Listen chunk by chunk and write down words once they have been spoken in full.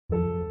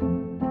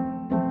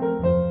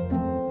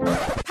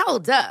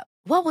Hold up.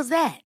 What was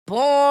that?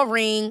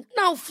 Boring.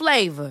 No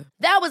flavor.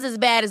 That was as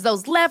bad as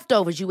those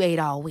leftovers you ate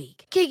all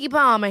week. Keke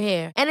Palmer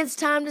here, and it's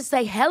time to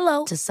say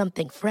hello to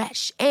something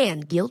fresh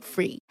and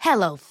guilt-free.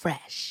 Hello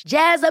Fresh.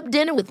 Jazz up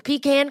dinner with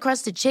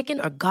pecan-crusted chicken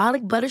or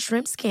garlic butter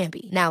shrimp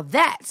scampi. Now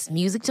that's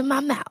music to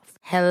my mouth.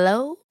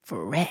 Hello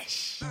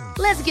Fresh.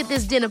 Let's get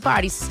this dinner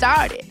party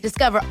started.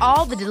 Discover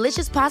all the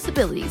delicious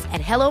possibilities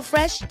at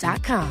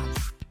hellofresh.com.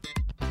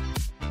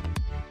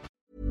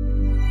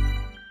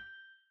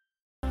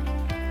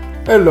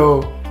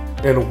 Hello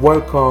and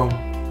welcome.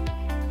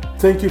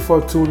 Thank you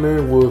for tuning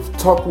in with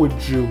Talk With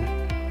Jew,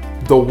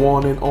 the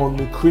one and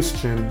only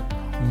Christian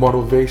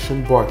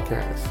motivation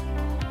broadcast,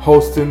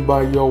 hosted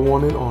by your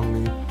one and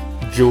only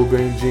Joe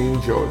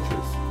Benjamin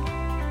Georges.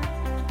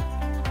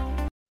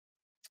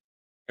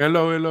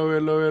 Hello,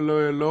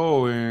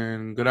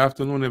 and good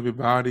afternoon,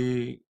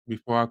 everybody.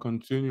 Before I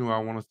continue, I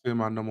want to say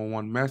my number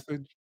one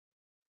message.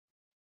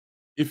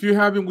 If you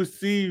haven't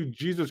received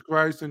Jesus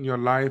Christ in your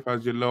life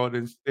as your Lord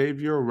and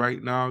Savior,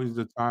 right now is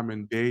the time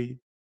and day,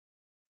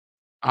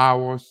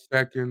 hours,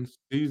 seconds,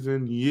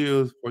 season,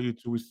 years for you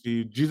to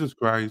receive Jesus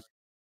Christ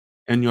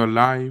in your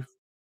life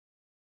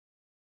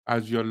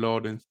as your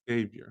Lord and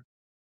Savior.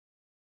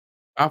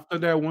 After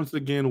that, once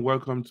again,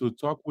 welcome to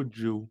Talk With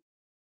You,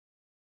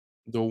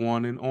 the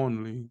one and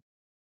only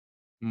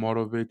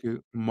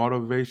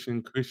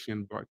motivation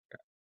Christian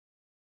broadcast.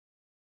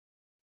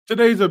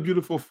 Today is a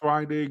beautiful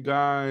Friday,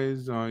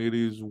 guys. It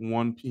is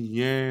 1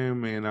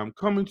 p.m. and I'm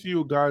coming to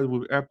you guys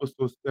with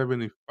episode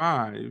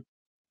 75.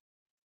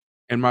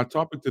 And my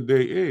topic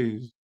today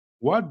is,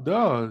 what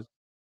does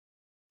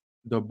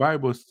the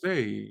Bible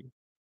say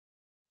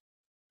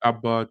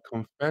about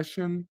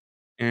confession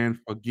and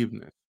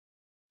forgiveness?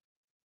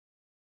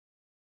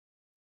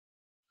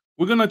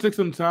 We're going to take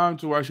some time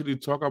to actually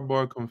talk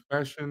about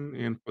confession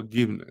and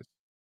forgiveness.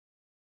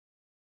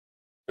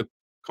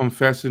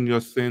 Confessing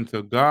your sin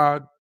to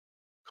God,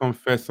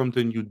 confess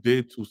something you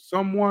did to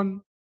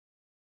someone.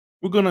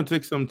 We're going to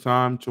take some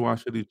time to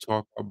actually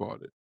talk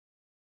about it.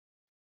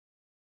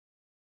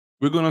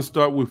 We're going to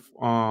start with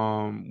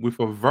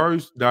a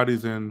verse that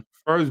is in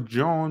First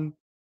John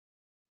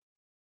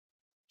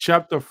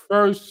chapter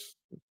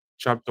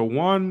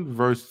 1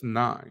 verse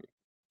 9.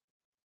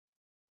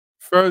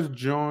 1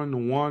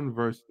 John 1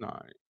 verse 9.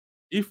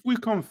 If we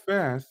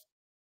confess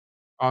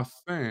our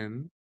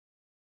sin,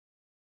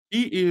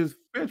 he is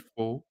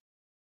faithful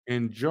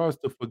and just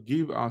to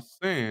forgive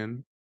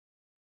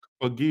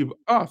forgive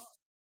us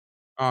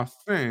our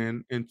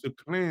sin, and to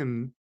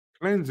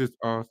cleanses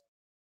us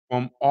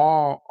from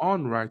all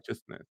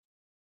unrighteousness.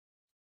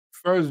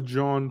 1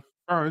 John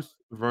 1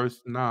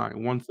 verse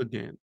 9. Once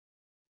again,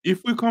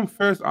 if we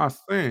confess our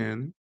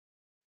sin,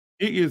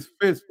 he is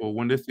faithful.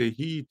 When they say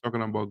he,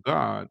 talking about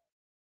God,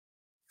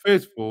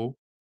 faithful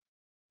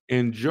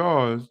and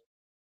just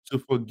to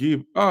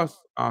forgive us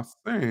our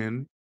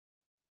sin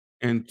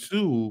and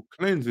to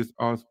cleanses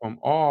us from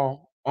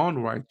all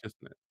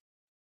unrighteousness.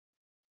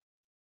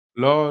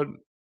 Lord,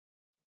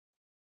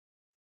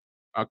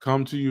 I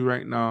come to you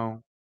right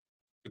now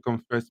to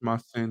confess my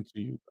sin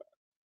to you.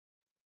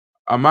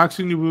 I'm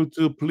asking you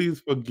to please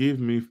forgive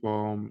me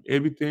from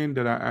everything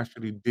that I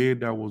actually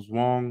did that was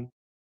wrong,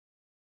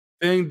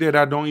 thing that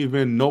I don't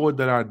even know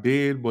that I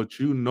did, but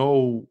you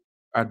know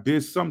I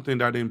did something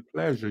that didn't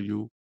pleasure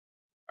you.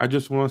 I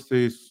just want to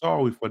say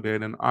sorry for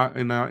that,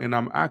 and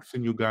I'm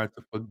asking you guys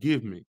to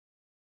forgive me,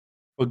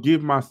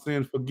 forgive my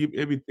sin, forgive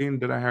everything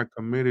that I had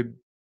committed,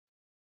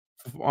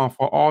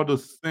 for all the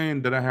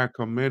sin that I had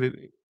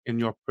committed in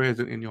your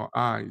presence, in your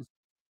eyes.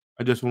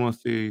 I just want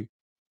to say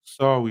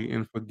sorry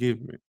and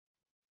forgive me.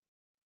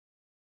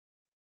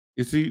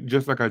 You see,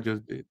 just like I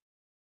just did.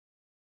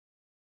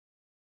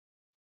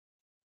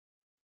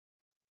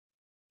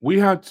 We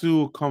have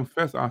to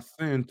confess our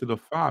sin to the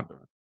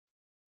Father,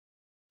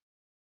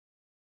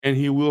 and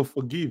He will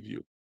forgive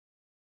you.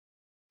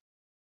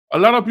 A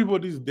lot of people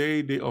these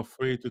days, they're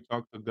afraid to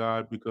talk to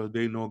God because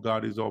they know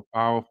God is all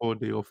powerful.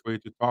 They're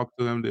afraid to talk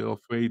to Him. They're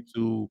afraid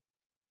to,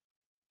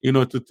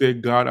 to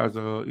take God as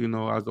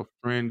as a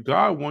friend.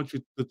 God wants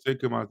you to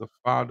take Him as a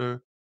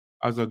father,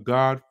 as a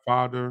God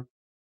father,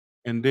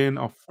 and then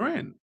a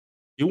friend.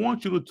 He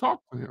wants you to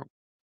talk to Him.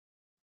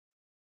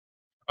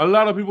 A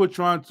lot of people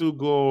trying to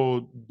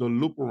go the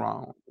loop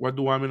around. What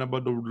do I mean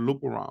about the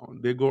loop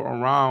around? They go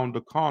around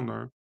the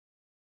corner.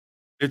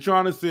 They're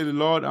trying to say,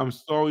 Lord, I'm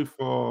sorry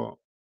for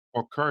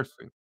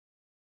cursing.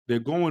 They're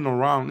going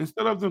around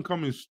instead of them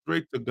coming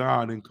straight to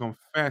God and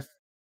confess,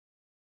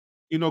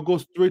 go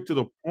straight to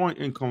the point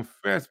and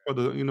confess for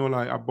the,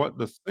 like about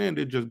the sin.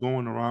 They're just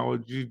going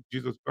around, oh,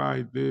 Jesus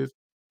Christ, this.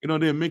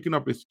 They're making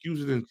up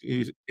excuses and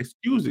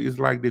excuses. It's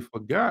like they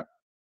forgot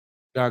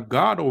that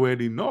God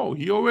already know.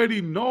 He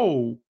already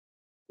know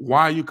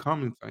why you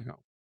coming to Him.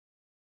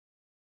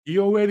 He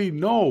already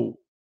know.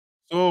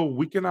 So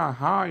we cannot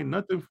hide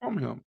nothing from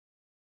Him.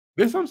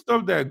 There's some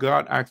stuff that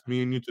God asked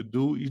me and you to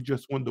do. He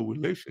just want the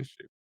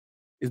relationship.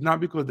 It's not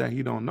because that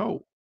He don't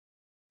know.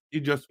 He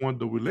just want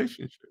the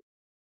relationship.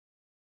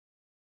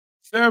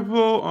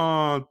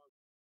 Several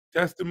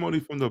Testimony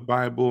from the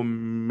Bible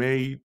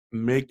may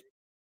make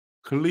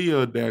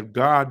clear that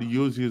God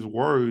used his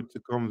word to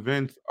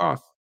convince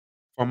us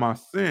from our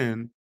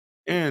sin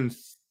and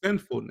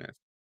sinfulness.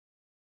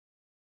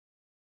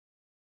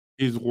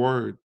 His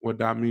word, what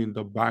that means,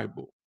 the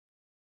Bible.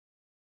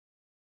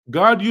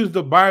 God used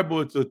the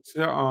Bible to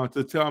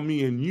tell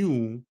me and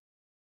you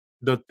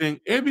the thing,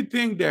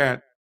 everything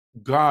that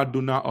God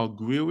do not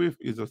agree with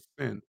is a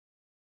sin.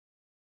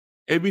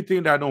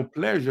 Everything that don't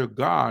pleasure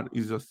God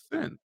is a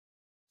sin.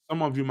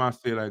 Some of you might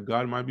say like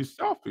God might be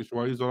selfish,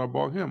 right? It's all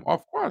about him.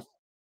 Of course,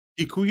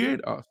 he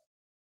created us.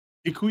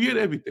 He created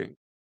everything,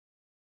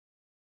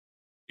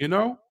 you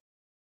know?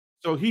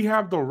 So he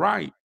have the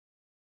right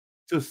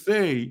to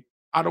say,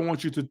 I don't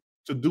want you to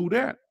do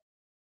that.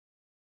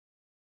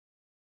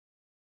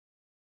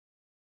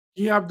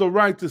 He have the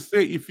right to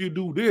say, if you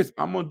do this,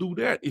 I'm gonna do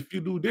that. If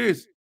you do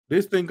this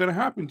thing gonna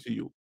happen to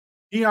you.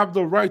 He have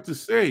the right to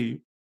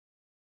say,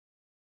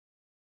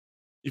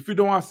 if you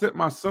don't accept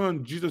my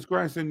son Jesus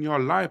Christ in your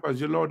life as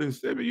your Lord and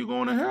Savior, you're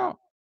going to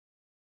hell.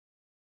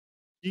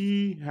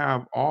 He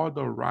have all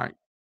the right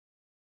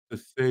to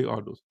say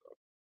all those stuff.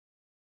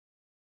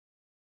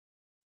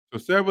 So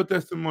several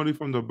testimony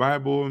from the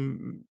Bible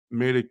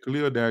made it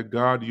clear that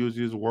God used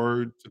his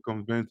word to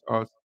convince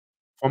us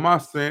from our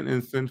sin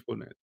and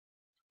sinfulness.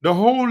 The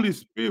Holy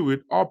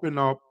Spirit open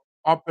our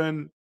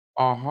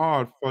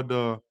heart for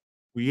the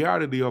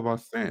reality of our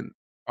sin,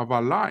 of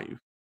our life.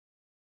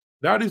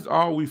 That is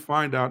how we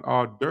find out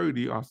how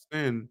dirty our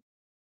sin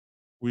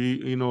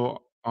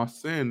our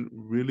sin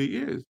really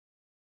is.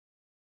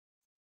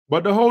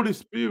 But the Holy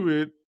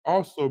Spirit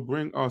also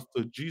bring us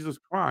to Jesus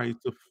Christ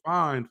to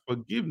find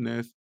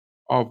forgiveness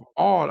of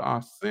all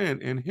our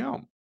sin in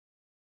him.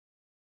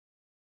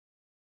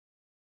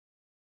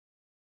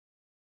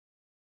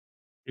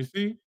 You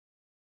see?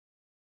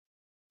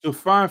 To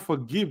find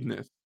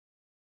forgiveness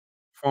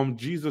from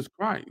Jesus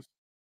Christ.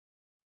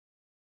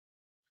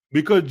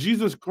 Because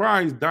Jesus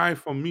Christ died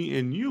for me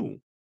and you.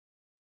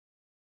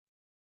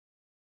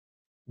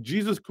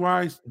 Jesus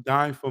Christ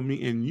died for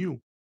me and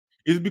you.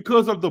 It's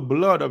because of the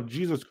blood of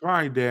Jesus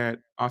Christ that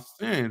our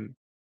sin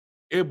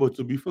able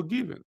to be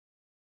forgiven.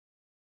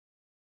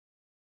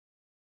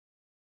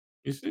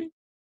 You see?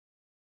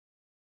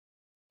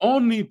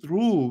 Only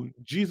through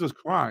Jesus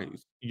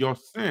Christ your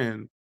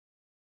sin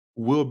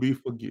will be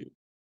forgiven.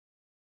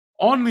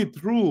 Only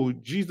through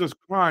Jesus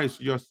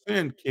Christ your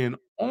sin can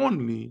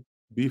only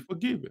be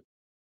forgiven.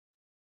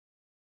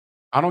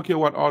 I don't care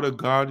what other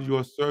God you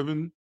are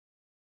serving,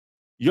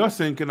 your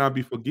sin cannot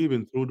be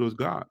forgiven through those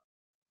gods.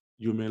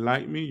 You may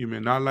like me, you may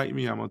not like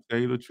me. I'm gonna tell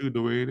you the truth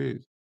the way it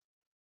is.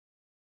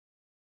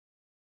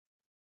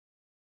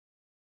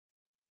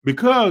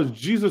 Because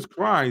Jesus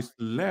Christ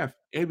left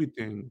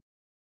everything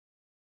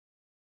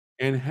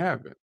in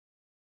heaven,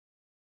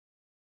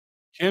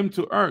 came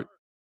to earth,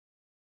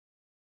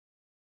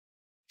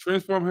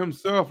 transformed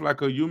himself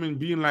like a human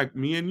being like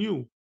me and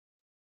you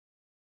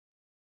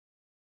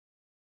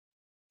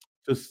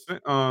to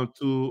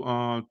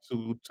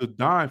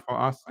die for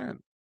our sin.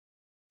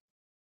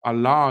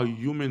 Allow a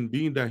human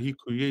being that he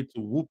created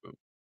to whoop him,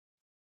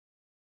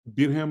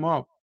 beat him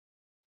up,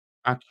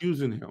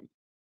 accusing him.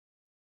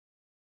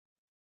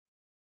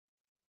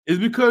 It's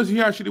because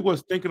he actually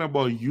was thinking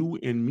about you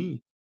and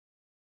me.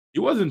 He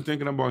wasn't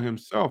thinking about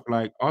himself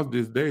like us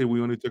this day.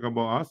 We only think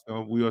about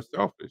ourselves. We are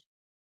selfish.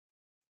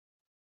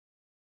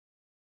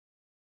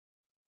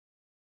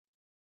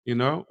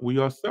 We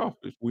are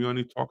selfish. We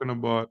only talk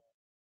about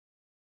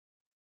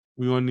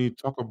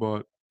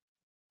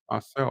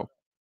ourselves.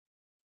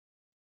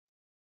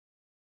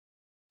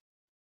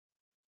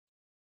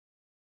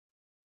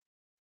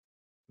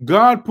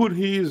 God put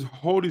his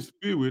Holy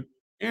Spirit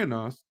in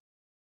us,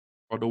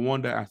 or the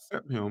one that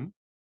accept him,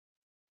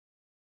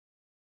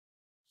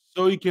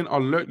 so he can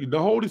alert you.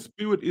 The Holy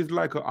Spirit is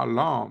like an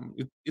alarm.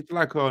 It's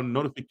like a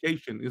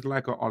notification. It's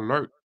like an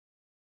alert.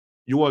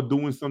 You are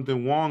doing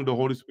something wrong, the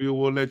Holy Spirit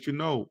will let you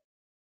know.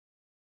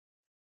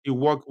 It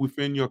works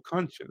within your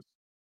conscience.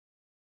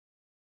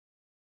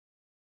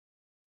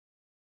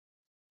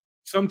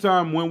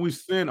 Sometimes when we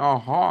sin,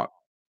 our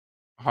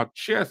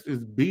chest is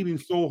beating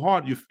so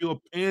hard, you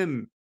feel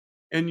pain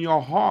in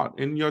your heart,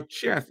 in your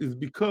chest. It's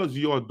because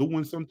you are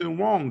doing something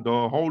wrong.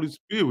 The Holy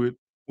Spirit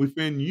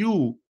within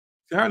you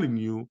telling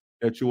you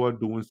that you are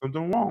doing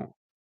something wrong.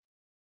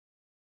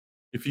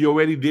 If you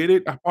already did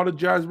it,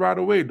 apologize right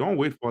away. Don't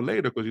wait for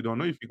later because you don't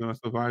know if you're going to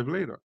survive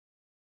later.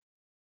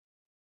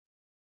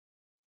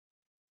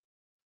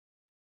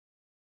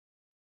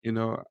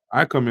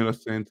 I commit a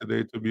sin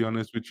today, to be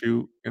honest with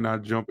you, and I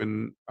jump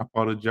and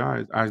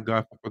apologize, ask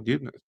God for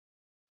forgiveness.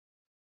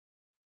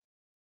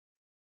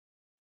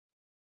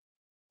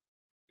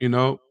 You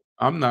know,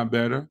 I'm not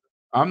better.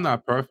 I'm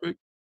not perfect.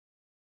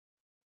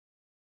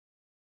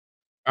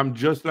 I'm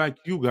just like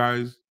you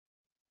guys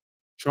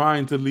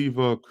trying to live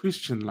a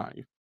Christian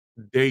life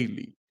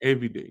daily,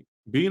 every day.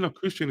 Being a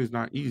Christian is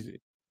not easy.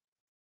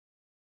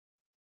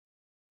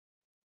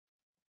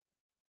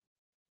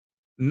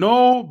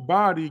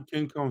 Nobody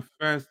can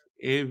confess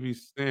every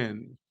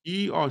sin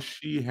he or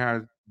she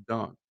has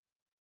done.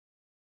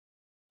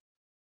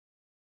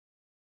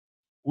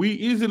 We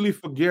easily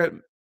forget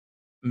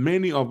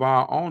many of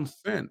our own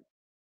sin.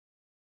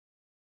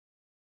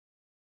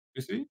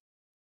 You see?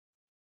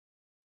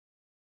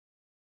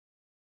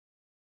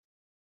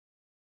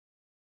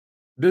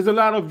 There's a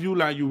lot of you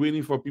like you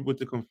waiting for people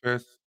to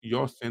confess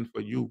your sin for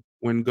you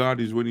when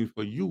God is waiting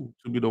for you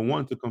to be the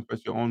one to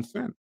confess your own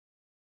sin.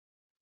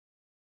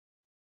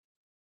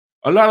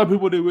 A lot of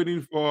people they're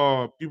waiting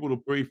for people to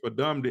pray for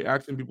them. They're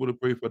asking people to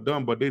pray for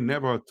them, but they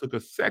never took a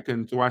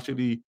second to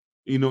actually,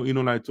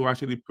 like to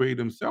actually pray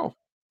themselves.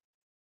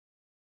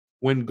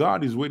 When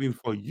God is waiting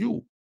for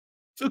you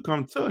to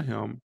come to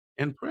Him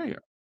in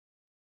prayer.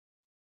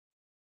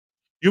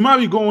 You might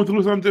be going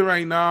through something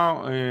right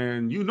now,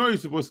 and you know you're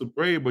supposed to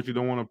pray, but you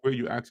don't want to pray.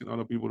 You're asking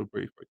other people to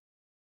pray for you.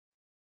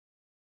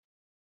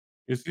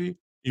 You see,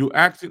 you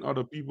asking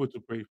other people to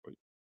pray for you,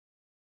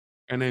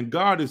 and then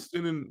God is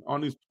sitting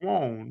on His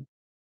throne,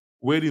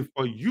 waiting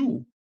for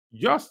you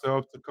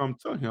yourself to come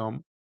to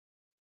Him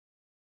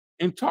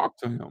and talk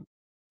to Him.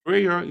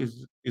 Prayer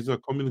is a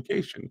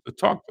communication to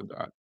talk to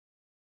God.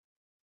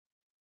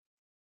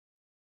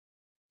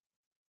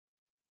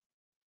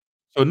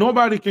 So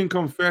nobody can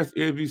confess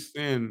every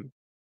sin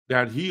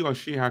that he or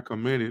she had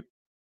committed.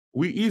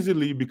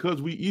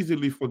 Because we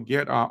easily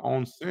forget our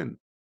own sin.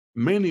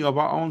 Many of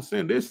our own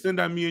sin. This sin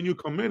that me and you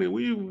committed,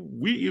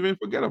 we even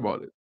forget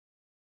about it.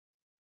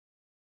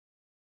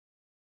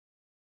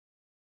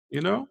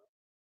 You know?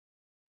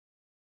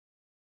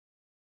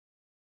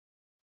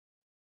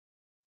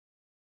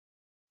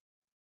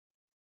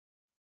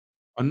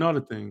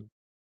 Another thing,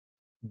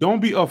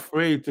 don't be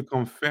afraid to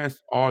confess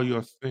all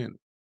your sin.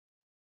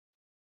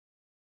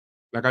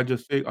 Like I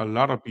just said, a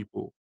lot of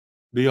people,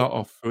 they are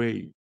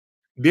afraid.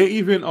 They're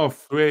even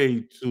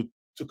afraid to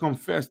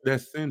confess their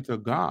sin to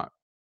God.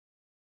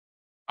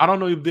 I don't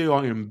know if they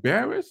are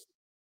embarrassed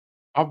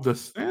of the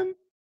sin.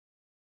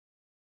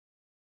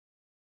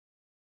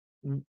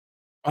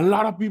 A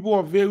lot of people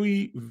are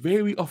very,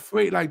 very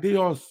afraid. Like they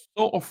are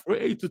so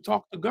afraid to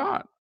talk to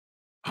God.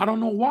 I don't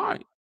know why.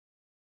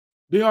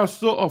 They are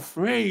so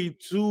afraid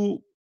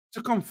to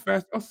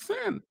confess a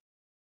sin.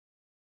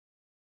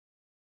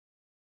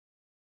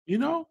 You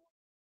know,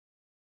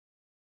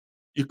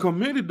 you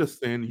committed the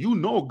sin. You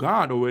know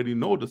God already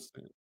know the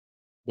sin,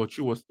 but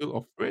you are still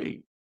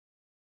afraid.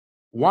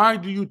 Why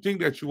do you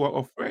think that you are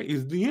afraid?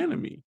 It's the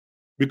enemy,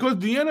 because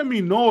the enemy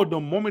know the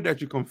moment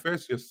that you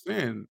confess your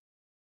sin,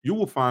 you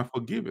will find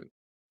forgiveness.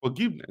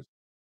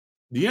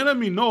 The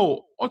enemy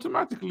know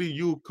automatically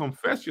you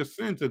confess your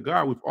sin to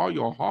God with all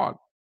your heart,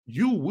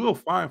 you will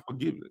find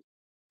forgiveness.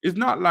 It's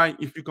not like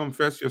if you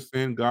confess your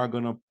sin, God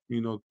gonna,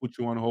 put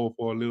you on hold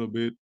for a little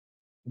bit.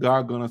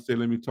 God gonna say,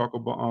 let me think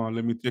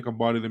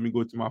about it. Let me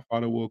go to my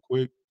father real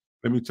quick.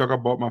 Let me talk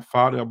about my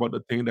father, about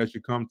the thing that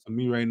should come to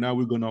me right now.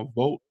 We're gonna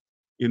vote,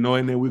 and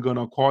then we're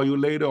gonna call you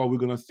later, or we're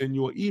gonna send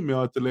you an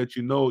email to let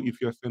you know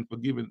if your sin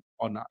forgiven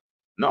or not.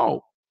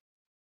 No,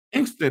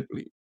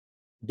 instantly.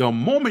 The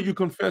moment you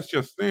confess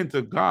your sin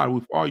to God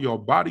with all your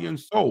body and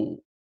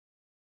soul,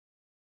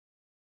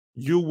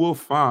 you will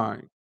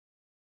find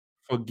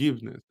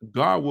forgiveness.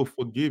 God will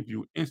forgive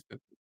you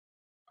instantly.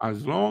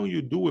 As long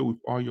you do it with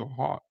all your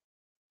heart,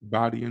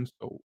 body, and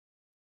soul.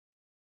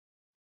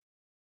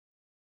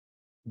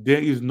 There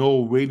is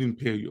no waiting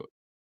period.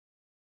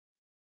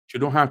 You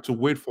don't have to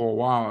wait for a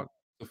while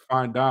to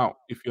find out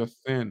if your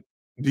sin.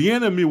 The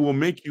enemy will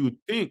make you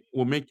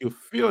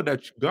feel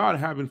that God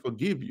haven't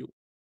forgive you.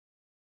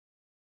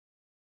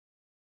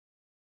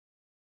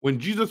 When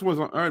Jesus was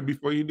on earth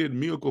before he did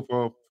miracle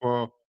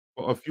for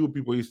a few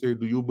people, he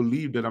said, "Do you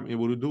believe that I'm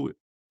able to do it?"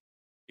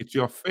 It's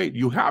your faith.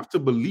 You have to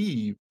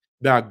believe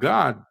that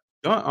God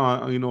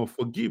done,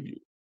 forgive you.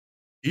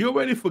 He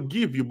already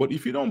forgive you, but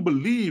if you don't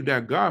believe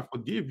that God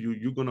forgive you,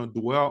 you're gonna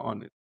dwell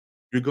on it.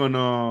 You're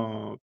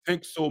gonna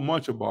think so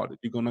much about it.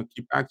 You're gonna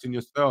keep asking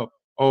yourself,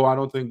 "Oh, I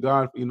don't think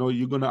God."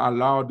 You're gonna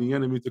allow the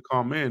enemy to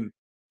come in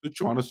to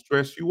try to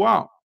stress you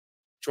out,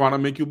 trying to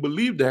make you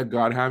believe that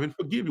God haven't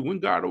forgive you when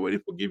God already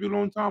forgive you a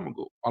long time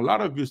ago. A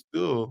lot of you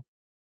still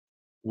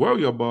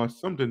worry about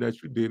something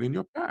that you did in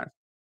your past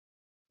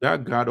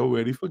that God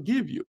already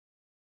forgive you.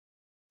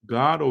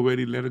 God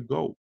already let it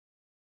go.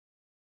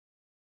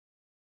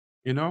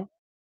 You know,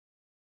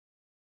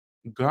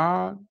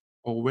 God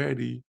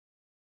already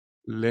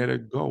let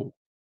it go,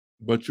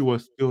 but you are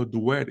still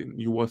dwelling.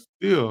 You are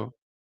still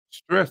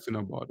stressing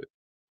about it.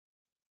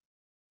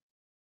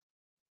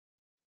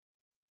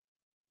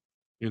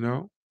 You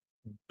know,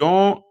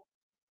 don't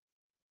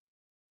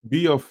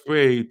be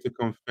afraid to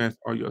confess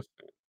all your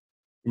sins.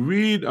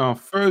 Read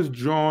First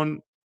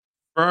John,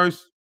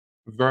 first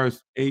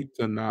verse 8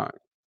 to 9.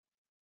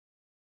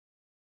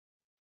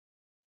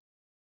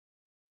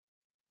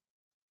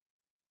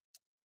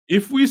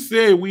 If we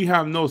say we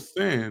have no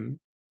sin,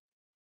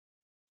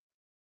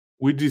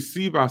 we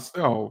deceive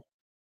ourselves,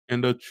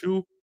 and the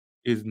truth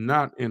is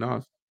not in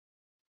us.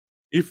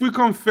 If we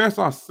confess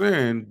our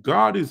sin,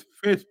 God is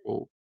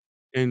faithful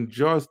and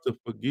just to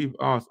forgive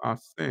us our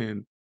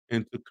sin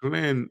and to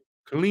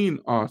clean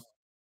us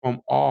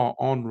from all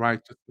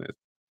unrighteousness.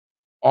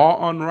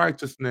 All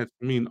unrighteousness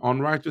mean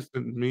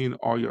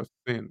all your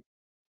sin,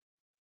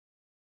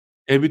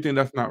 everything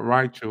that's not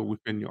righteous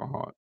within your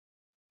heart,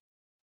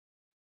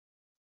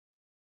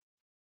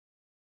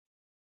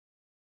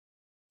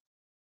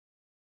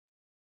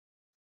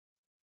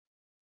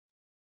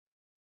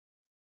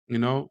 you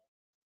know?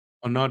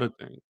 Another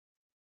thing,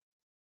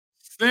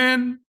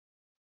 sin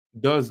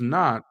does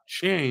not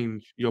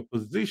change your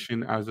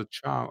position as a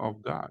child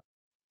of God.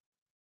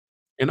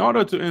 In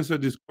order to answer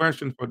this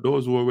question for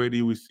those who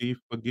already receive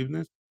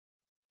forgiveness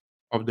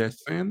of their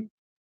sin,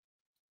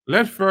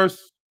 let's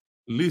first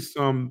list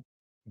some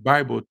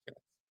Bible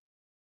texts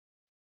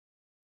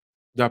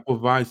that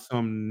provide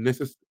some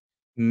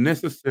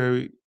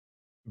necessary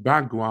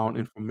background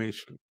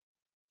information.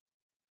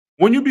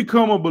 When you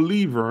become a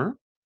believer,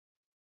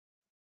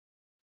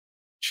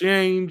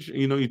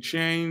 you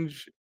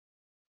change,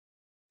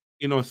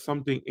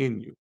 something in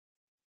you.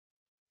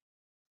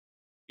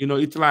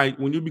 It's like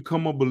when you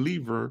become a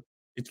believer,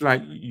 it's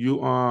like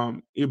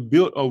it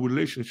built a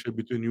relationship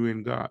between you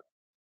and God.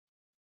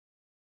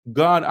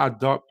 God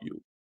adopt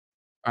you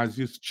as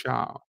his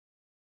child.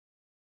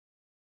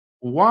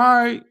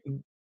 Why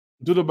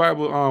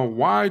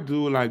why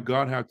do like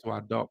God have to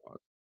adopt us?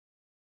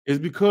 It's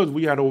because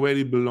we had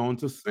already belonged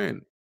to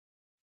sin.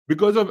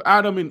 Because of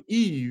Adam and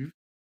Eve,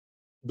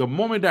 the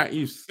moment that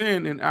Eve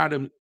sinned and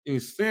Adam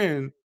is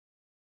sin,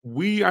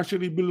 we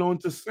actually belong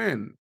to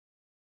sin.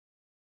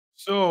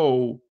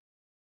 So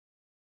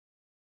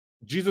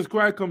Jesus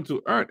Christ come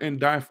to earth and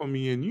die for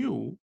me and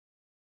you,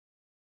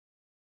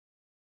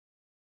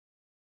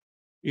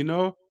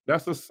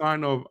 that's a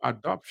sign of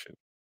adoption,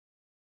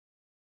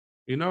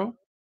 you know?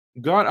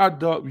 God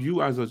adopt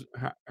you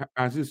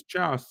as his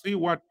child. See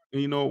what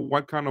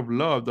kind of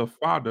love the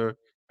Father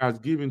has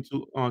given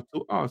to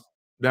us,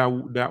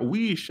 that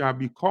we shall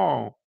be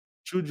called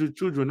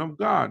children of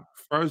God.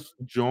 First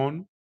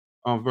John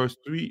verse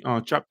 3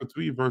 chapter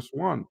 3 verse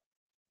 1.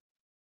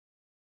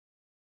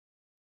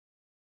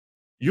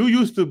 You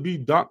used to be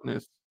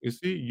darkness. You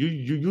see, you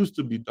used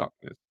to be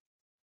darkness.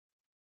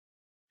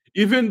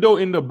 Even though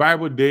in the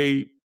Bible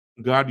day,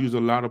 God used a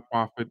lot of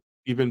prophet,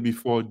 even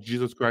before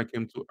Jesus Christ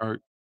came to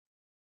earth,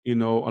 a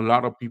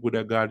lot of people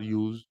that God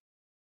used,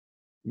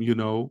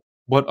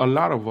 but a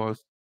lot of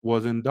us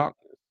was in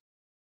darkness.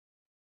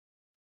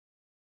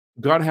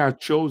 God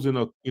had chosen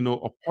a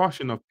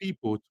portion of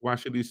people to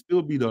actually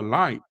still be the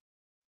light.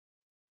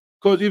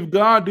 Because if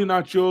God did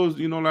not choose,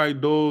 like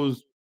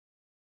those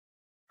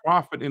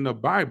prophet in the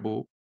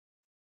Bible,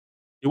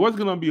 it was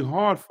gonna be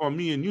hard for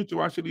me and you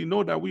to actually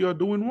know that we are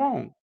doing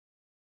wrong.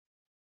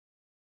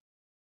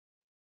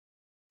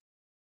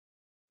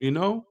 You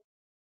know,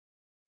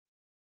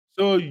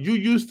 so you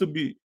used to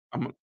be.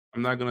 I'm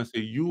not gonna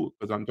say you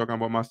because I'm talking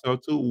about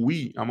myself too.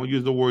 I'm gonna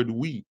use the word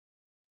we.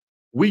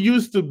 We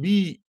used to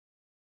be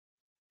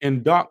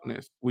in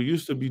darkness. We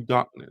used to be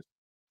darkness.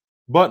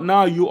 But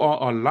now you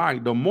are a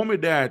light. The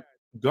moment that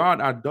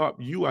God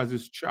adopt you as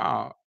his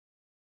child,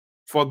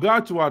 for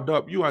God to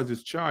adopt you as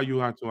his child, you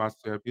have to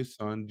accept his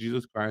son,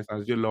 Jesus Christ,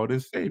 as your Lord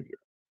and Savior.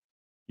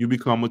 You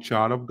become a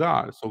child of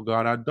God. So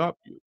God adopt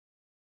you.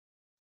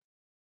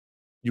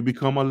 You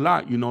become a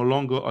light. You're no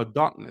longer a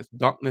darkness.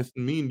 Darkness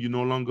means you're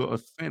no longer a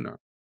sinner.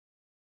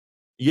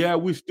 Yeah,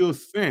 we still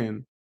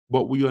sin,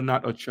 but we are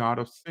not a child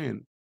of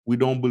sin. We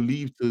don't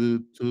believe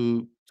to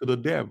the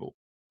devil.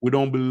 We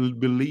don't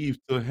believe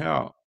to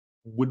hell.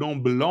 We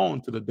don't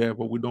belong to the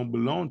devil. We don't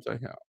belong to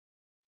hell.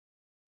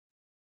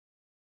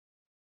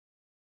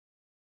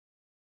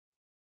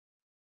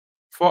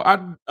 For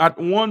at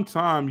one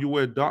time you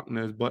were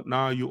darkness, but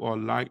now you are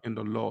light in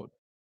the Lord.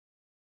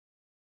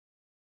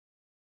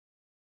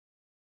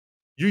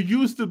 You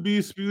used to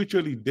be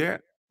spiritually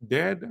dead,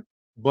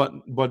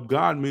 but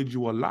God made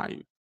you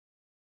alive,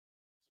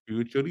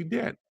 spiritually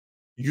dead.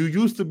 You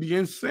used to be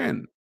in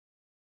sin.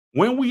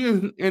 When we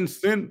in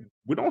sin,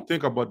 we don't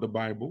think about the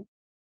Bible.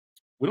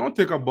 We don't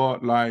think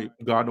about like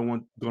God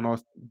don't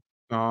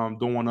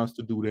want us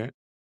to do that.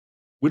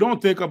 We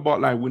don't think about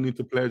like we need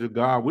to pleasure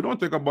God. We don't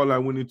think about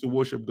like we need to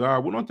worship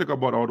God. We don't think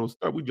about all those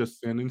stuff. We just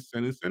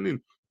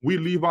sinning. We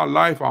live our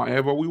life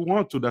however we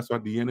want to. That's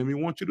what the enemy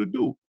wants you to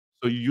do.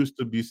 So you used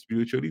to be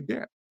spiritually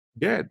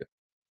dead.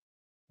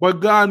 But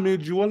God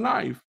made you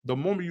alive. The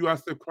moment you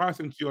accept Christ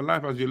into your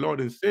life as your Lord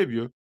and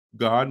Savior,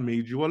 God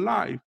made you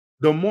alive.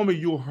 The moment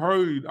you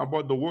heard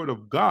about the word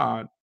of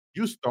God,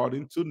 you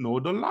starting to know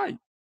the light.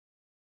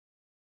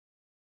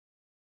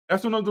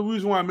 That's one of the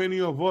reasons why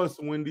many of us,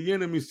 when the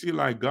enemy see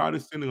like God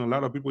is sending a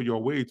lot of people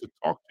your way to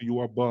talk to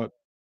you about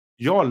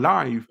your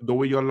life, the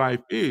way your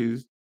life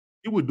is,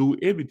 he will do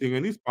everything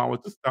in his power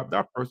to stop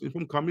that person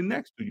from coming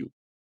next to you.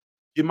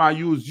 He might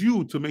use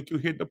you to make you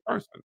hit the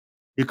person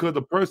because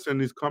the person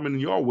is coming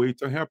your way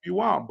to help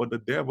you out. But the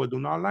devil do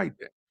not like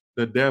that.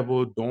 The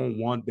devil don't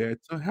want that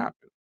to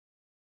happen.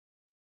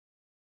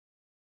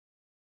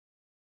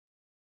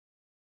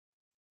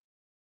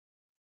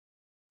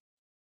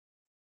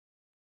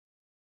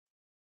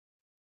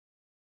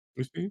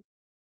 You see,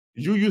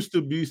 you used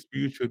to be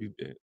spiritually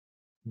dead,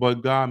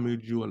 but God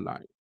made you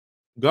alive.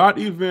 God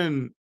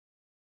even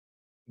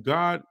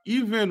God,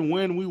 even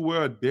when we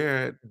were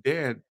dead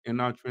in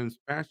our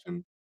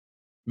transgression,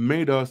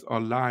 made us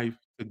alive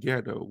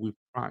together with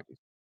Christ.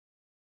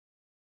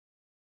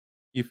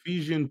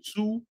 Ephesians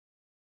 2,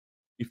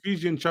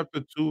 Ephesians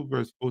chapter 2,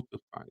 verse 4 to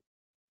 5.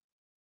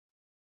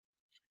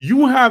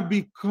 You have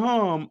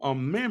become a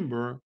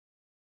member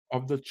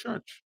of the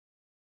church.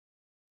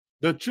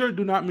 The church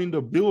do not mean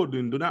the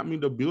building, do not mean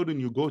the building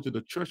you go to.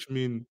 The church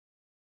mean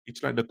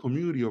it's like the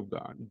community of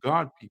God.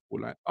 God people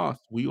like us,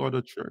 we are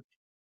the church.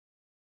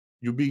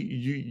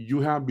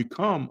 You have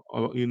become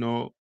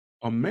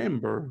a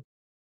member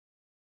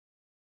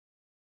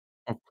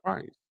of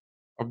Christ,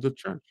 of the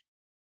church,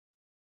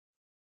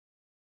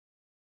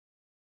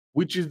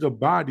 which is the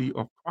body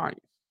of Christ.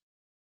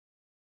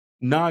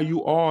 Now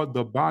you are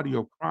the body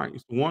of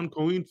Christ. 1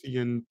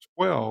 Corinthians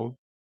 12,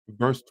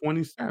 verse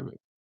 27.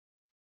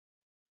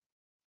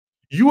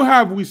 You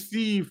have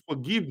received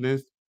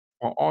forgiveness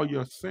for all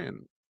your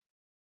sins.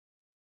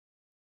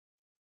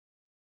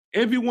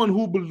 Everyone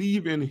who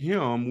believes in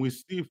him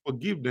receive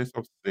forgiveness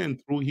of sin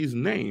through his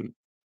name.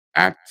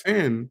 Act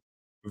 10,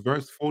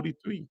 verse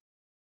 43.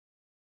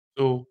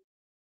 So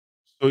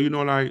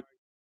like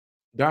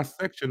that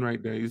section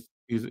right there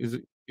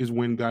is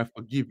when God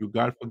forgive you.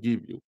 God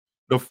forgive you.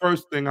 The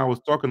first thing I was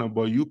talking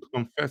about, you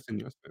confessing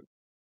your sin.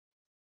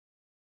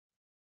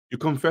 You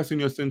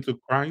confessing your sin to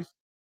Christ.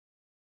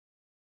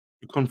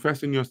 You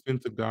confessing your sin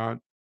to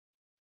God.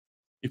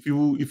 If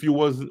you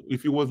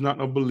was not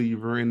a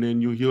believer and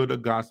then you hear the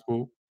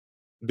gospel,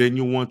 then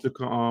you want to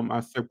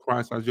accept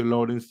Christ as your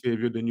Lord and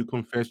Savior, then you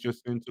confess your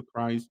sin to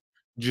Christ.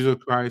 Jesus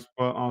Christ,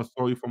 for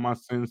sorry for my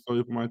sins,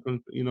 sorry for my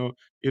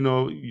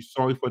you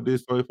sorry for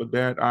this, sorry for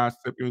that. I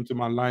accept you into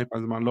my life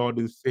as my Lord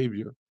and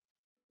Savior.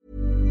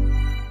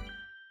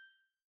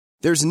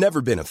 There's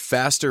never been a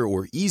faster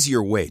or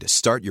easier way to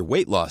start your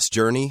weight loss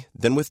journey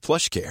than with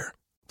PlushCare.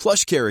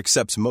 PlushCare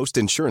accepts most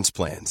insurance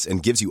plans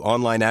and gives you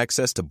online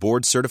access to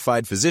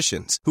board-certified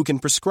physicians who can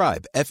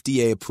prescribe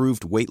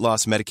FDA-approved weight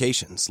loss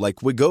medications like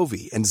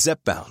Wegovy and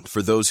Zepbound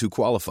for those who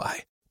qualify.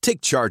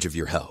 Take charge of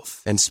your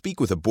health and speak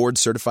with a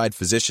board-certified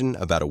physician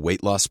about a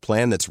weight loss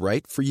plan that's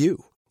right for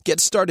you. Get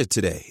started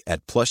today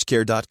at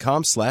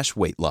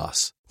plushcare.com/weight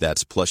loss.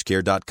 That's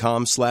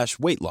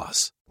plushcare.com/weight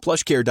loss.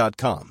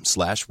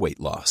 plushcare.com/weight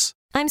loss.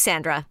 I'm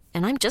Sandra,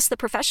 and I'm just the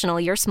professional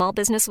your small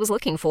business was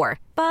looking for.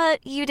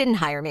 But you didn't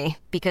hire me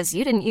because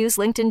you didn't use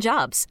LinkedIn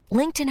Jobs.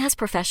 LinkedIn has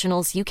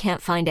professionals you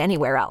can't find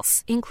anywhere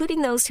else,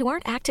 including those who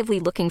aren't actively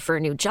looking for a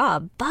new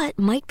job, but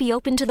might be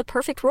open to the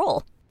perfect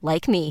role,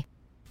 like me.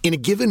 In a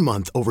given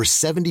month, over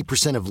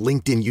 70% of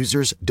LinkedIn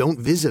users don't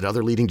visit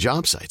other leading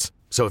job sites.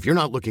 So if you're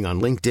not looking on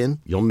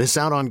LinkedIn, you'll miss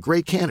out on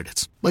great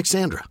candidates like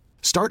Sandra.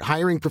 Start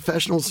hiring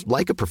professionals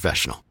like a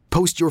professional.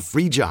 Post your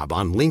free job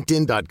on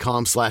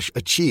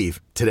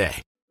linkedin.com/achieve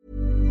today.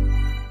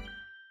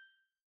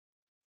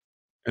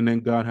 And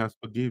then God has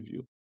forgive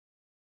you.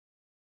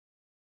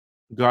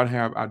 God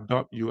have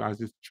adopt you as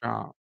his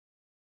child.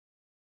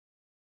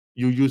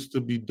 You used to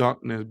be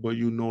darkness, but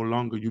you no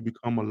longer. You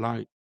become a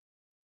light.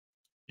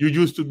 You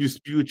used to be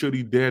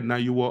spiritually dead. Now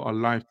you are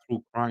alive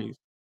through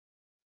Christ.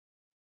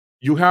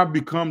 You have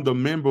become the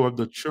member of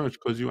the church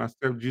because you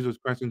accept Jesus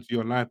Christ into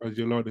your life as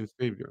your Lord and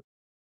Savior.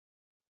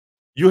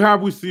 You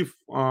have received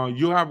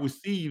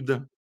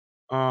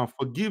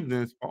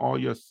forgiveness for all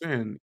your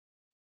sin.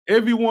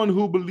 Everyone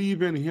who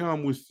believes in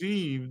him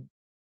received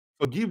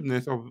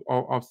forgiveness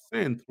of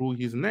sin through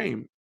his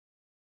name.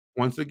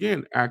 Once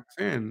again, Act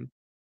 10,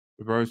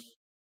 verse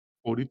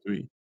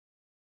 43.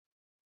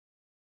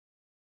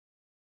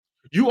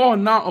 You are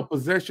now a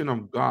possession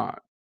of God.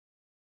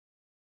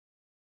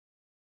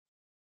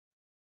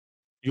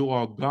 You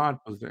are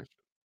God possession.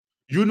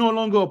 You're no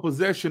longer a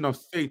possession of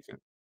Satan.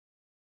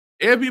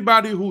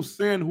 Everybody who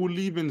sin, who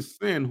live in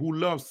sin, who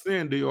loves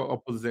sin, they are a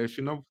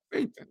possession of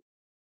Satan.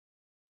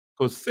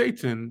 Because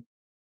Satan,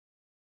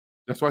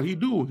 that's what he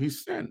do. He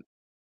sin.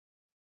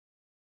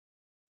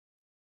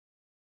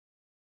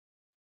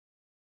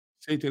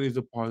 Satan is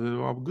a positive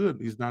of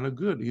good. He's not a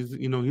good.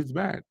 He's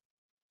bad.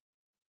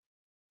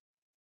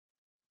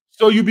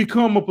 So you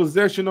become a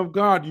possession of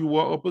God. You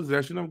are a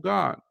possession of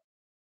God.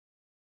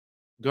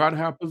 God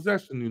have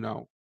possession you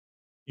now.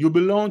 You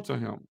belong to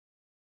him.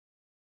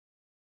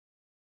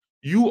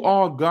 You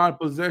are God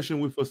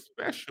possession with a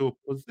special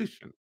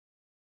position.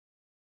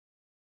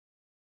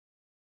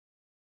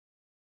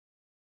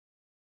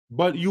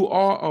 But you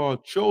are a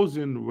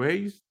chosen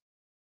race,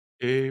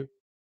 a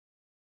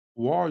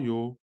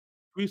royal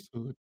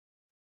priesthood,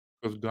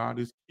 because God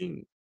is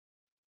king,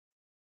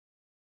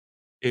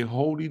 a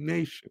holy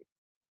nation,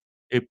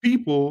 a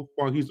people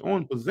for his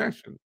own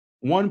possession.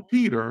 1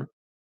 Peter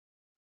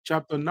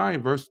chapter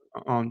 9,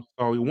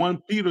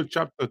 1 Peter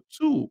chapter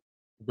 2,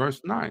 verse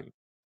 9.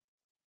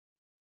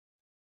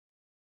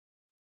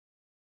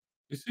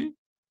 You see?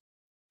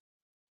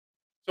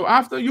 So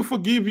after you've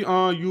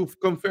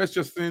confessed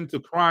your sin to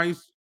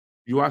Christ,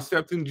 you are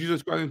accepting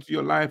Jesus Christ into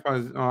your life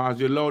as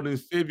your Lord and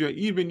Savior.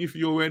 Even if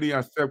you already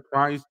accept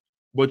Christ,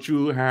 but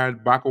you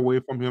had back away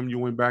from him, you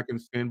went back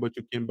and sinned, but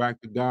you came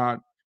back to God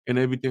and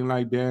everything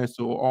like that.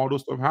 So all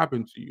those stuff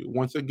happened to you.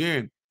 Once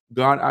again,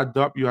 God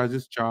adopt you as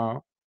his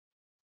child.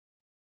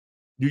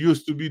 You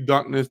used to be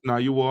darkness, now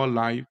you are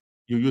life.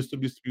 You used to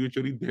be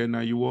spiritually dead,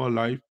 now you are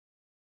alive.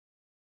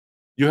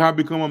 You have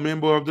become a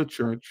member of the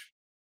church.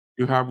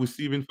 You have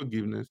receiving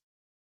forgiveness.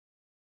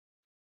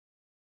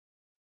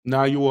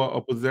 Now you are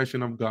a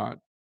possession of God.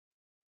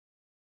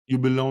 You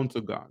belong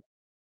to God.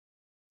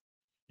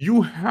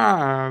 You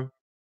have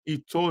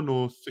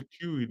eternal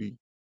security.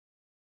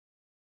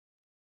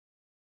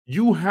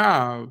 You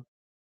have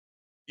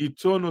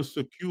eternal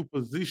secure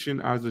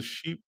position as a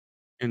sheep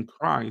in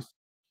Christ.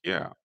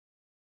 Yeah,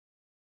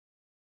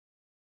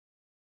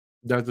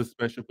 that's a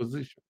special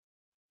position.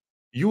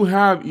 You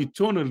have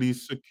eternally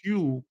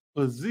secure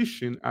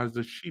position as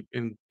a sheep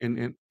in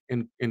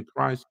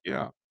Christ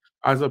care.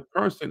 As a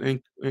person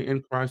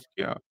in Christ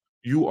care.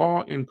 You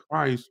are in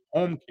Christ's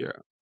home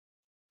care.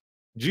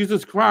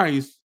 Jesus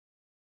Christ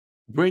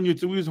bring you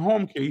to his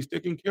home care. He's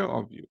taking care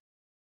of you.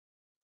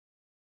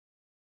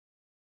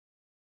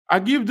 I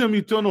give them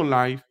eternal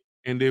life,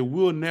 and they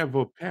will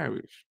never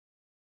perish,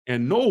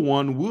 and no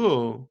one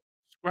will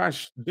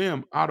scratch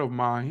them out of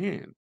my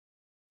hand,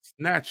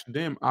 snatch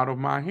them out of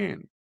my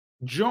hand.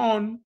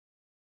 John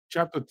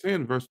chapter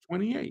 10, verse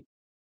 28.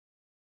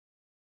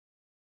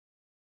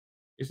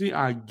 You see,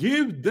 I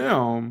give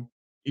them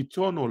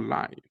eternal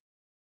life,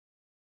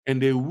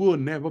 and they will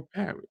never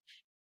perish,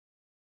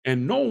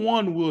 and no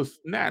one will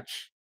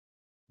snatch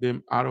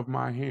them out of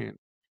my hand.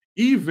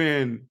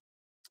 Even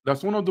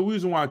that's one of the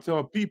reasons why I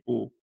tell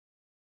people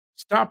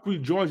stop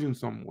prejudging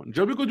someone.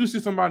 Just because you see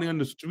somebody on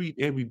the street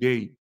every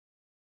day,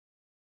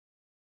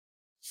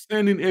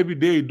 standing every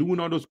day, doing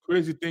all those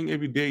crazy things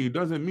every day, it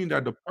doesn't mean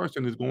that the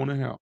person is going to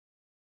hell.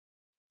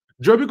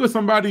 Just because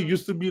somebody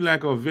used to be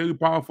like a very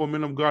powerful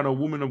man of God or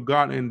woman of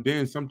God, and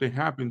then something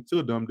happened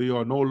to them, they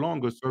are no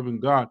longer serving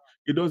God.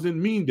 It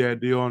doesn't mean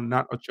that they are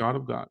not a child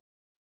of God.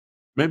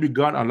 Maybe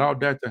God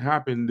allowed that to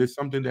happen. There's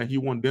something that He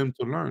wants them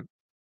to learn.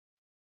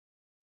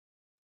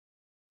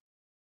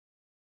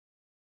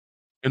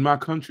 In my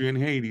country, in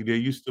Haiti, there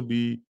used to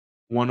be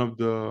one of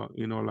the,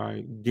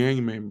 like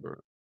gang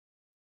member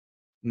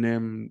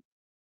named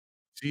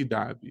C.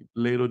 David,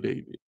 Little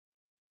David.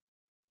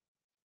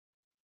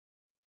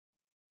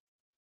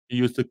 He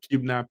used to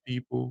kidnap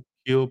people,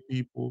 kill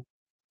people.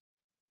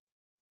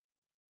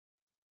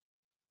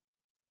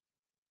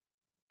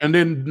 And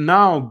then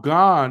now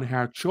God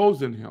had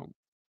chosen him.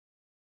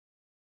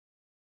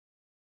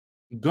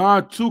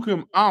 God took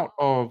him out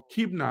of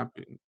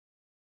kidnapping,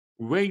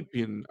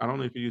 raping, I don't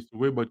know if he used to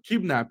rape, but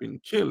kidnapping,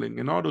 killing,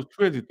 and all those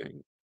crazy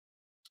things,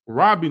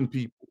 robbing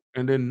people.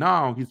 And then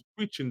now he's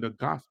preaching the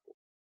gospel.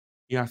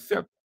 He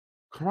accepted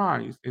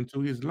Christ into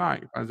his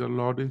life as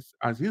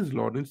as his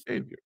Lord and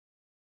Savior.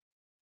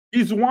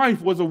 His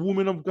wife was a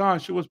woman of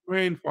God. She was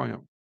praying for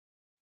him.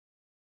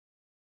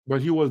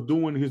 But he was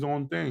doing his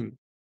own thing.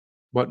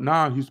 But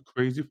now he's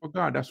crazy for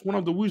God. That's one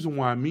of the reasons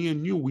why me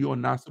and you, we are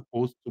not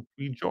supposed to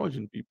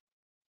prejudging people.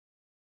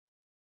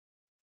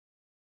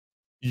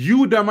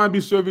 You that might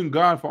be serving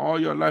God for all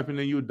your life and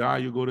then you die,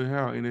 you go to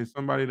hell. And then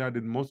somebody that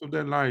did most of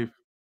their life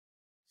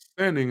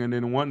sinning, and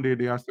then one day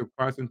they accept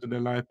Christ into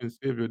their life and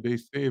Savior, they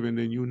save, and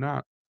then you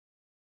not.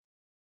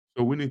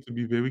 So we need to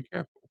be very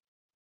careful.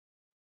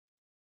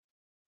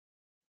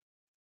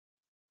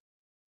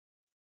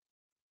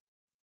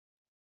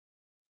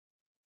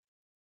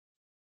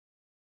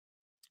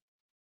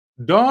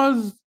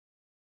 Does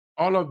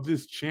all of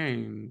this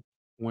change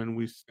when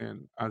we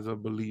sin as a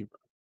believer?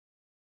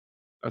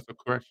 That's a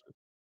question.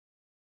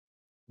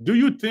 Do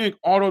you think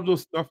all of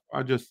those stuff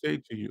I just say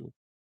to you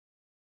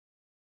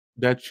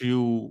that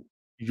you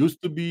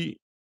used to be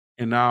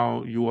and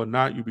now you are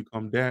not, you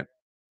become that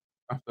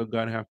after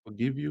God have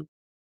forgive you?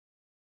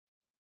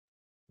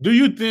 Do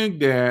you think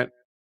that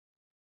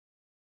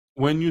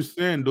when you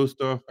sin, those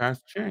stuff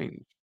has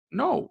changed?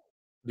 No.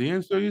 The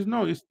answer is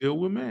no, it still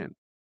remain.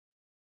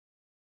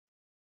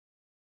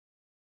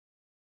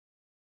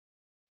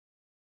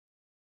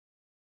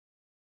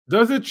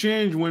 Does it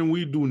change when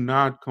we do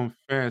not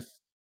confess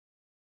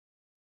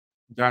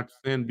that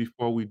sin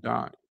before we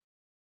die?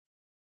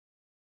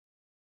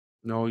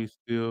 No, it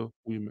still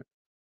remain.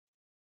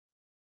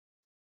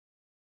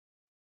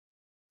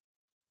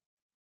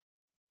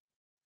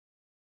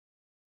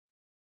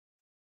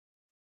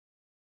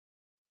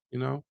 You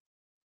know?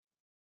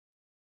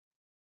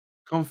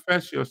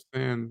 Confess your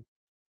sin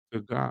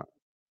to God.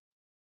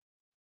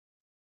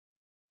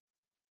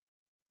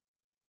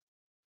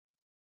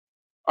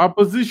 Our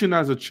position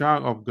as a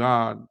child of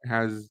God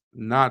has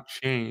not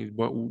changed,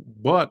 but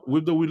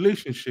with the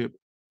relationship,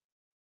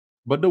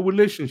 but the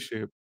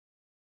relationship,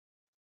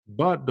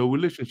 but the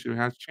relationship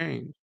has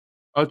changed.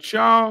 A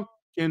child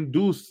can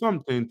do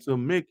something to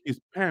make his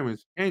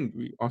parents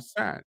angry or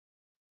sad,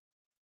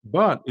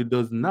 but it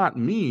does not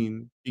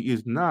mean he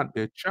is not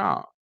their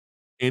child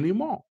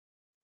anymore.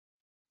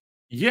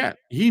 Yet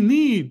he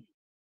needs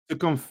to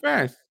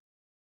confess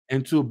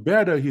and to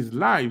better his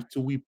life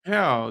to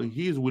repair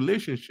his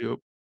relationship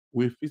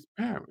with his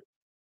parents.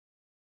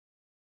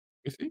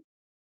 You see?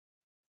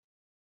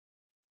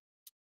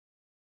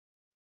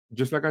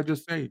 Just like I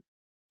just said.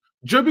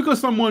 Just because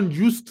someone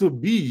used to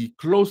be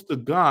close to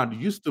God,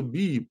 used to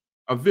be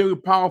a very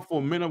powerful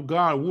man of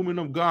God, woman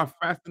of God,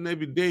 fasting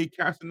every day,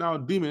 casting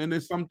out demons, and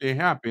then something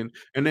happened,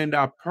 and then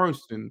that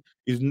person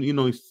is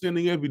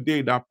sinning every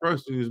day. That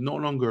person is no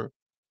longer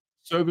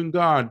serving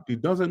God.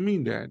 It doesn't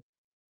mean that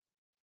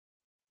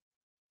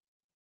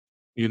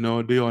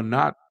they are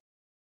not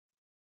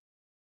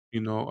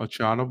a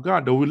child of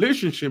God. The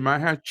relationship might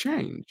have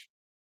changed,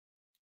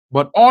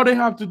 but all they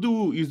have to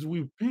do is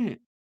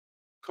repent,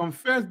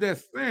 confess their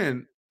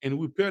sin,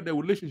 and repair their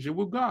relationship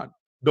with God.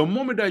 The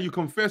moment that you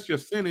confess your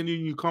sin and then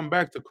you come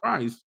back to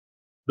Christ,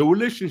 the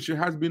relationship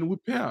has been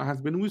repaired, has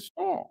been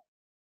restored.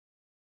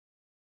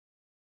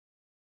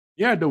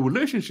 Yeah, the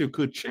relationship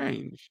could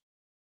change,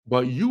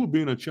 but you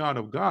being a child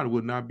of God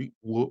will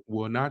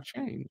not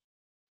change.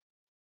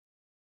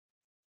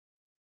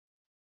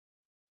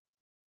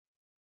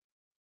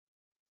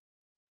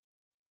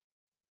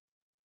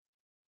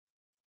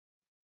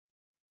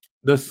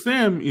 The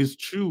same is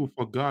true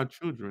for God's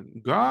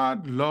children.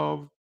 God's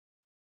love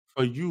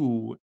for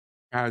you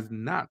has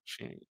not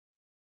changed.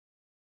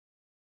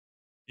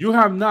 You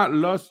have not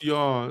lost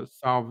your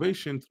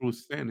salvation through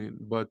sinning,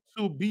 but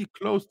to be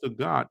close to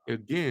God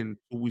again,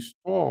 to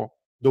restore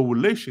the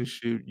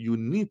relationship, you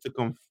need to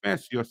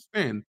confess your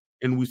sin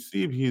and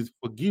receive His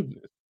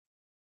forgiveness.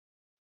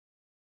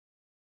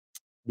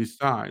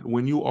 Besides,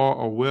 when you are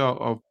aware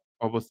of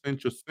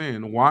essential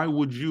sin, why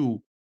would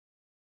you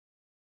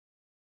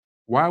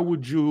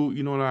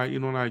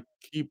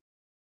keep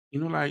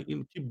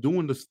keep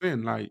doing the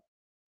sin?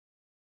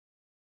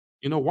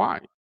 Why?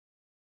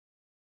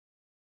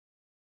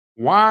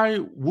 Why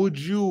would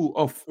you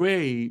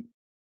afraid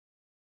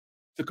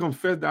to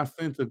confess that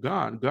sin to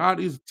God? God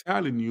is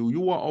telling you,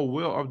 you are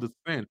aware of the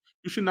sin.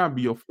 You should not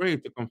be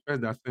afraid to confess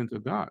that sin to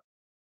God.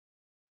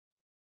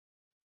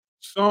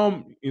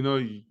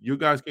 You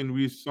guys can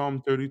read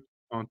Psalm 30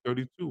 on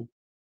 32,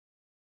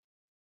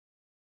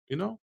 you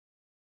know,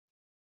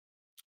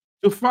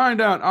 to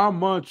find out how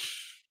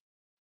much,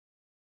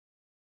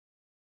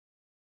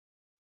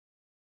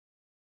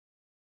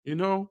 you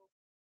know,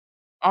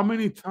 how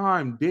many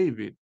times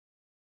David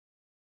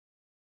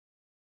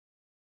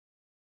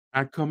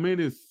had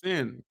committed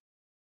sin,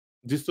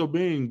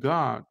 disobeying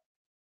God,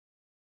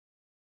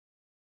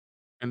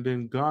 and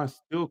then God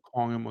still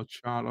called him a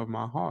child of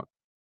my heart.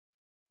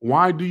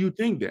 Why do you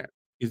think that?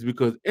 It's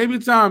because every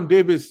time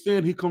David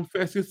sinned, he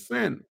confessed his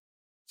sin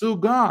to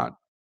God.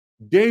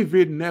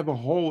 David never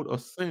hold a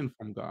sin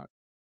from God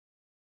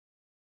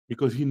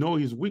because he know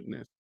his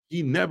weakness.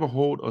 He never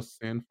hold a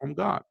sin from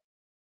God.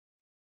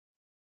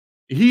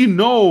 He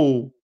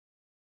know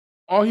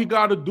all he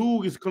got to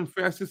do is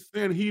confess his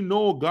sin. He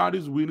know God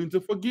is willing to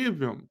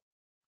forgive him.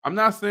 I'm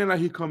not saying that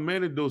he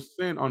committed those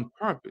sin on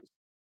purpose.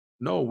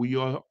 No, we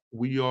are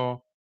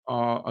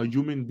a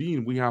human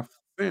being. We have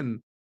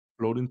sin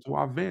floating to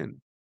our vein.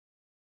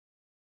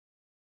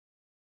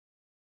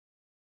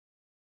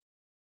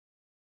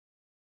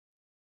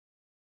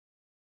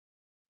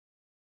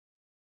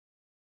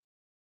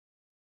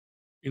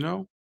 You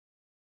know,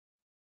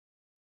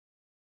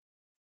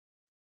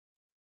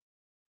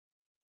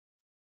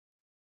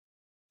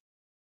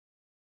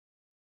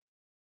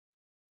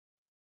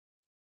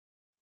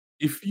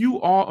 if you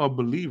are a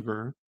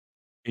believer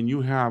and you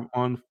have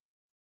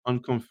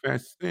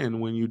unconfessed sin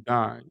when you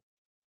die,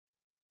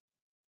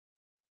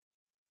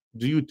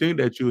 do you think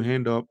that you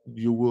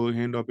will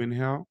end up in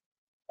hell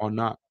or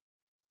not?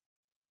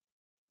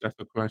 That's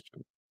the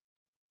question.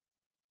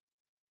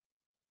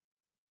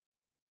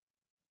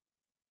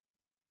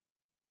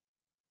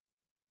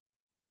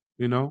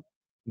 You know,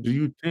 do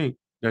you think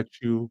that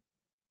you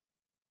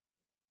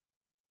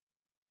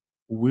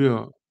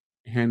will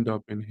end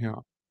up in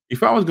hell?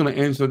 If I was gonna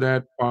answer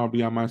that,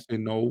 probably I might say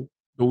no.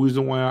 The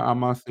reason why I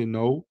might say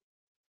no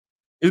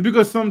is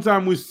because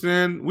sometimes we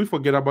sin, we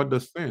forget about the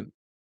sin.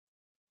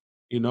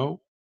 You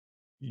know,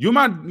 you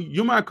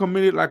might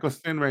commit it like a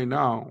sin right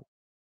now,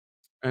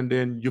 and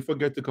then you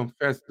forget to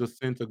confess the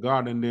sin to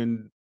God, and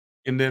then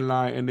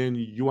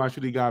you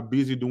actually got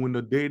busy doing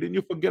the day, then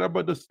you forget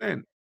about the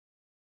sin.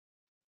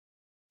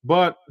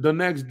 But the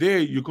next day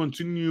you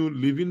continue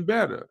living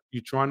better.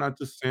 You try not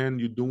to sin,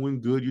 you're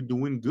doing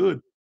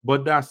good.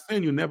 But that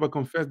sin, you never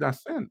confess that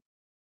sin.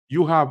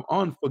 You have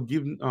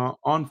unforgive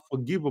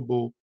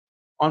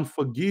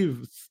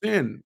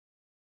sin,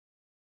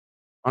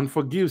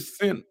 unforgive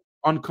sin,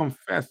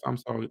 unconfessed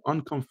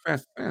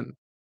sin.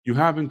 You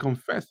haven't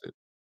confessed it.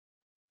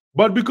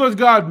 But because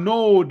God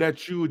know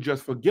that you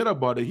just forget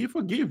about it, He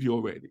forgive you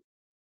already.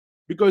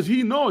 Because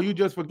He know you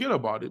just forget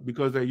about it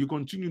because you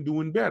continue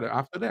doing better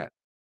after that.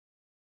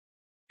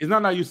 It's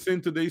not like you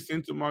sin today,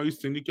 sin tomorrow, you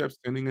sin, you kept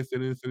sinning and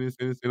sinning, sinning,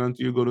 sinning,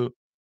 sinning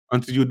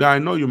until you die.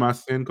 No, you might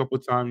sin a couple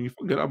times. You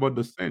forget about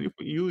the sin.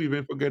 You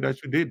even forget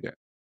that you did that.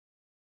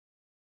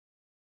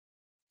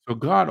 So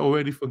God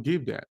already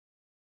forgive that.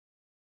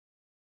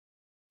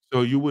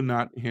 So you will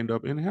not end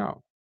up in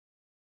hell.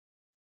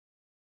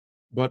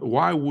 But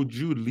why would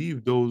you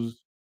leave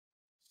those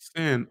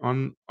sin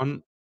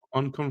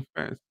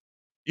unconfessed?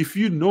 If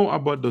you know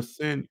about the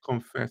sin,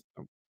 confess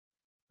them.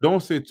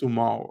 Don't say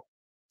tomorrow.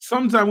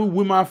 Sometimes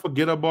we might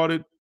forget about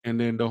it, and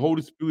then the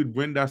Holy Spirit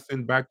bring that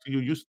sin back to you.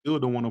 You still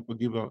don't want to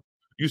forgive her.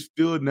 You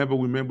still never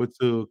remember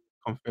to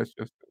confess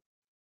your sin.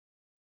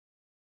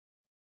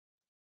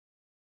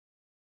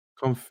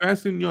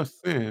 Confessing your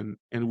sin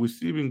and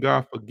receiving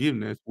God's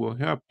forgiveness will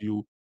help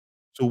you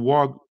to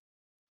walk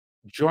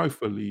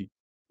joyfully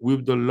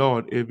with the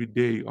Lord every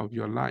day of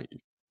your life.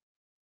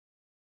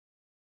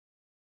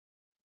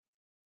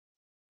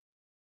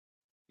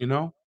 You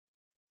know,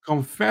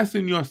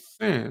 confessing your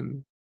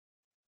sin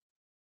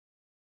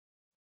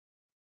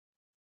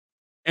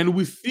and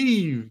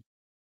receive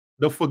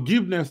the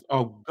forgiveness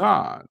of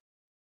God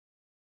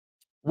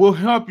will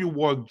help you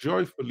walk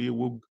joyfully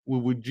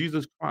with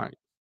Jesus Christ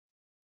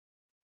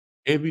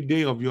every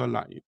day of your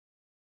life.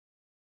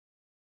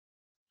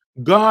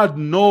 God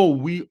know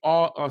we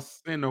are a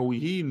sinner.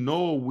 He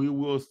know we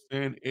will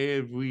sin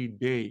every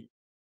day.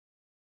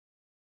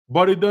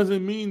 But it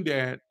doesn't mean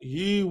that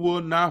he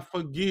will not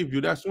forgive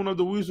you. That's one of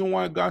the reasons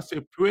why God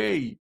said,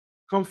 pray,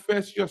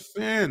 confess your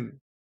sin.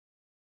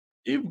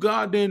 If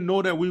God didn't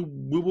know that we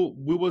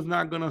was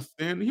not gonna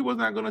sin, he was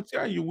not gonna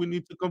tell you we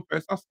need to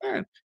confess our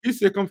sin. He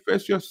said,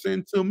 confess your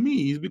sin to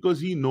me. It's because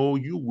he know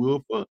you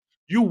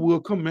will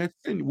commit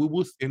sin. We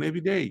will sin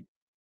every day.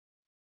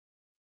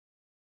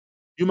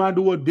 You might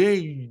do a day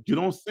you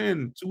don't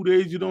sin, 2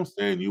 days you don't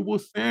sin, you will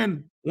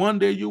sin. One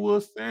day you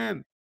will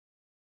sin.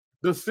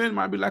 The sin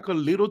might be like a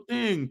little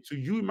thing. To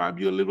you, it might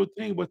be a little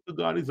thing, but to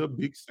God, it's a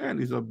big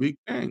sin. It's a big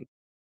thing.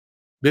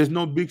 There's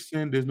no big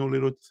sin, there's no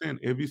little sin.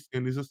 Every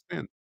sin is a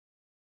sin.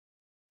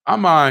 I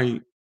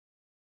might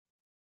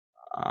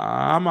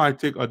I might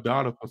take a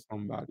dollar for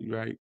somebody,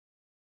 right?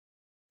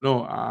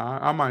 No,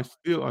 I might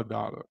steal a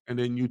dollar and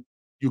then you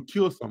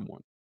kill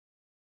someone.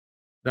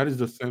 That is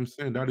the same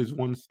sin. That is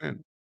one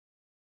sin.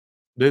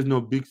 There's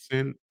no big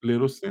sin,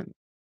 little sin.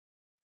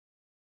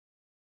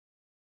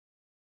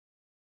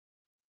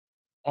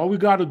 All we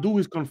gotta do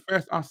is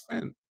confess our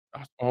sin.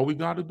 That's all we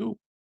gotta do.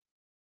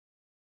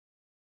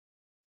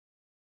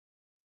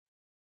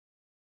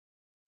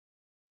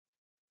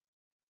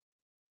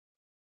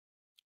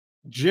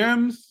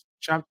 James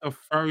chapter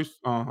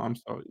 5,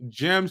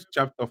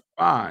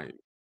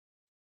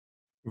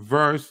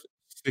 verse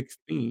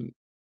 16.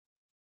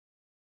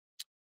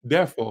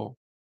 Therefore,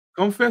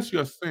 confess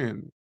your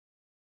sin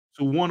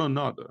to one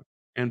another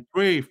and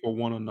pray for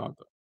one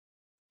another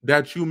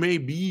that you may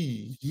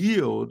be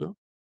healed.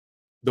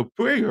 The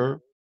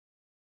prayer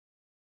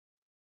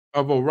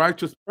of a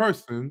righteous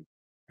person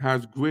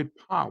has great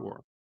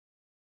power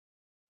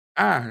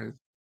as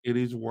it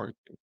is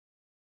working.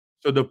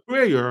 So the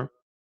prayer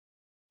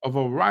of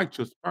a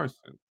righteous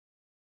person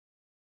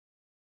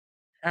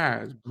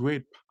has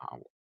great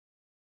power.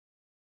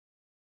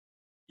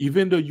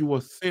 Even though you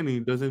are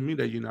sinning, doesn't mean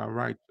that you're not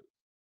righteous.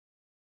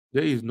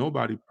 There is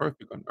nobody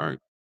perfect on earth.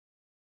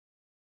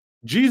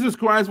 Jesus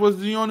Christ was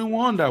the only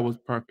one that was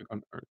perfect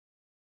on earth.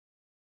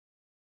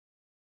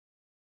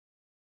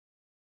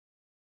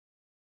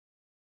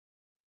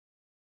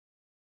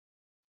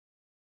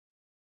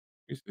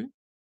 You see?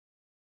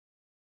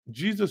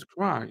 Jesus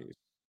Christ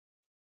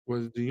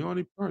was the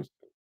only person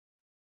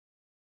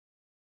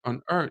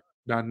on earth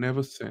that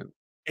never sinned.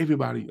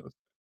 Everybody else.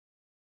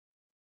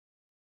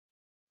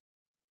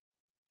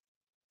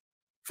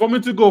 For me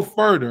to go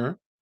further,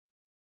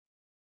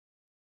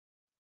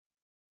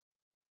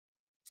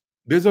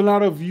 there's a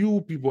lot of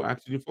you people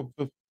asking you for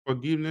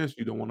forgiveness.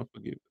 You don't want to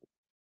forgive them.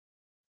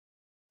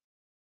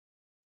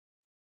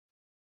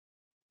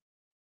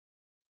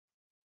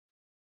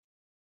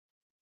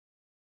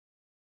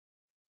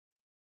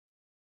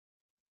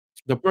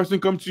 The person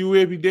comes to you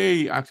every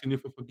day asking you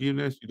for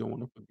forgiveness. You don't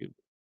want to forgive them.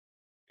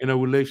 In a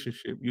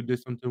relationship, you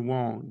did something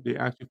wrong. They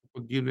ask you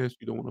for forgiveness.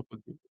 You don't want to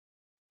forgive them.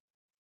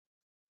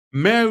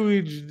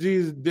 Marriage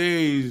these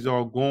days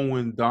are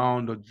going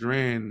down the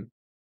drain.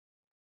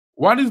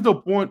 What is the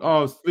point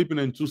of sleeping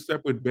in two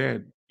separate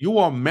beds? You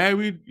are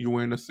married, you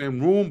are in the same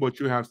room, but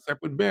you have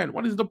separate bed.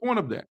 What is the point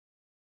of that?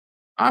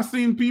 I've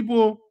seen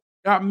people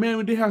got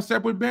married, they have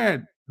separate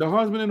bed. The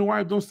husband and the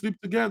wife don't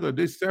sleep together.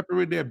 They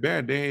separate their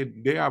bed.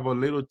 They have a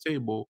little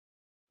table,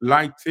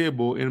 light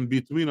table in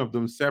between of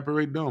them,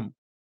 separate them.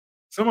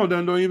 Some of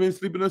them don't even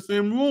sleep in the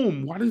same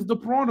room. What is the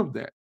point of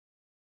that?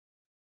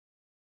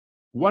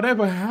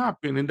 Whatever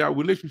happened in that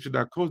relationship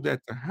that caused that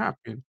to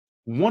happen,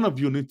 one of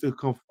you needs to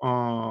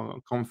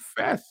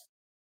confess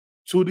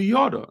to the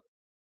other.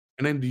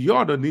 And then the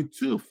other need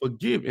to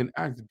forgive and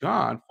ask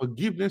God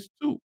forgiveness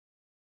too.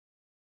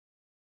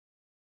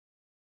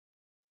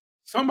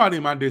 Somebody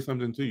might do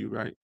something to you,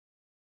 right?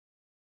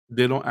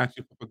 They don't ask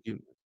you for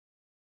forgiveness.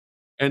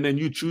 And then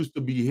you choose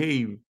to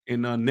behave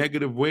in a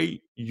negative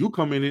way, you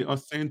come in a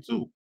sin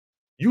too.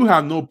 You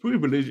have no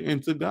privilege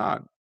into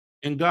God,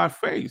 in God's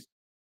face.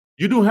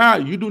 You do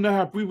not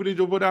have privilege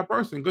over that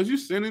person because you're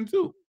sinning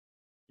too.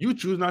 You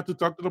choose not to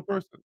talk to the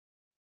person.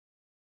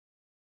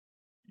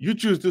 You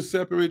choose to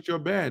separate your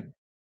bed.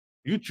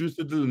 You choose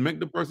to make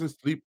the person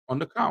sleep on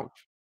the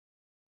couch.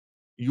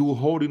 You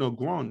holding a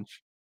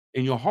grudge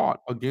in your heart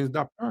against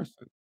that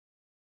person.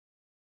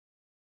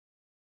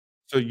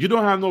 So you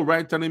don't have no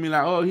right telling me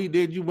like, oh, he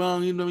did you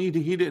wrong. You know, he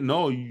didn't.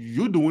 No,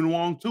 you doing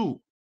wrong too,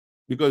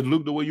 because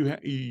look the way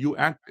you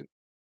acting.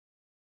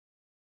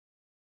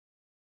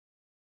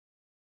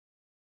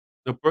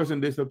 The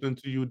person did something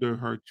to you that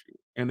hurt you,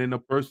 and then the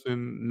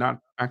person not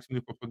asking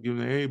you for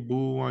forgiveness. Hey,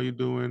 boo, how you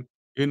doing?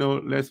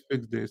 Let's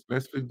fix this.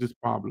 Let's fix this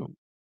problem.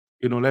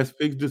 Let's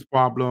fix this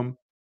problem.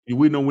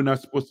 We know we're not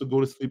supposed to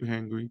go to sleep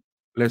hungry.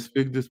 Let's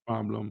fix this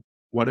problem.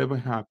 Whatever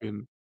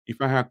happened, if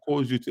I had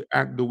caused you to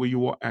act the way you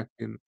were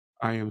acting,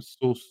 I am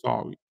so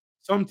sorry.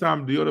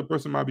 Sometimes the other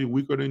person might be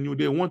weaker than you.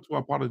 They want to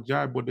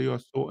apologize, but they are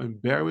so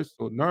embarrassed,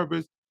 so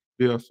nervous.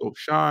 They are so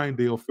shy.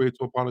 They are afraid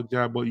to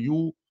apologize. But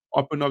you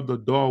open up the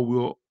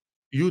door,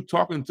 you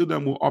talking to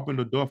them will open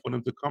the door for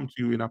them to come to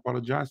you and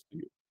apologize to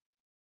you.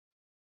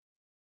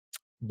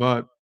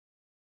 But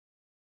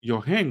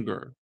your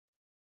anger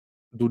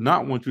do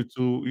not want you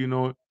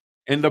to,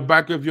 in the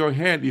back of your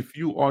head, if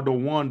you are the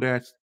one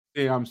that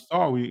say I'm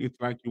sorry, it's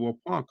like you're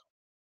a punk.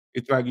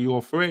 It's like you're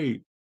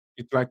afraid.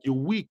 It's like you're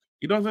weak.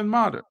 It doesn't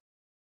matter.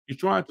 You're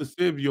trying to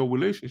save your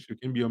relationship.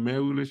 It can be a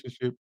married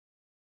relationship,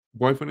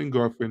 boyfriend and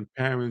girlfriend,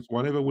 parents,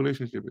 whatever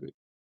relationship it is.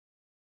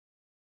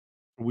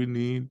 We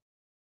need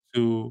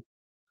to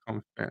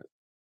confess.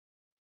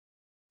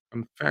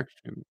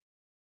 Confession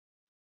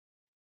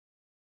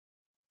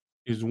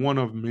is one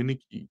of many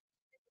keys.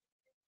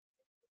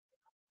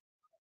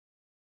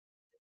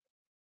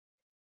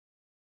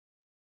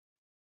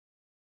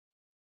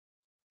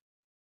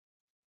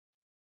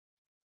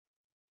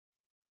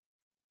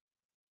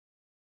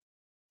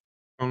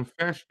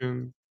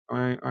 Confession.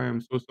 I am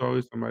so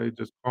sorry. Somebody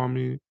just called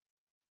me.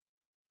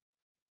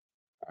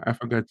 I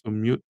forgot to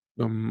mute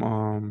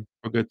them.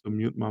 Forget to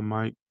mute my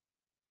mic.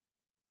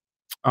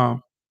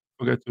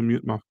 Forget to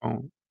mute my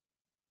phone.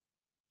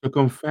 The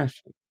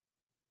confession.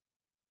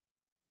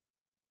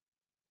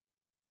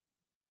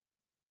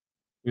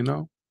 You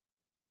know,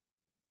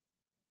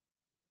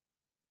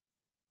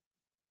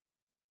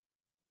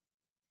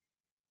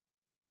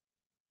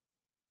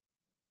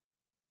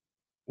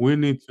 we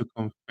need to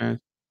confess,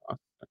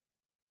 ourselves,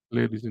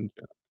 ladies and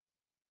gentlemen.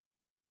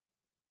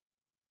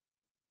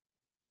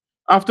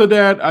 After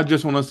that, I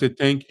just want to say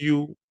thank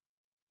you.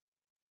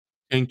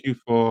 Thank you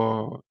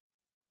for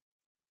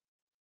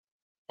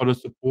the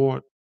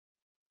support.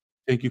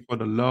 Thank you for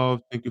the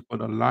love. Thank you for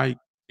the like.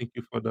 Thank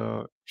you for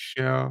the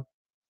share.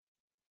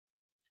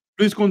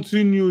 Please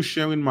continue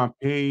sharing my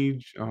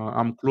page.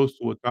 I'm close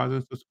to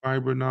 1,000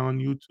 subscribers now on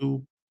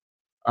YouTube.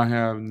 I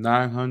have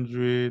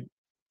 900.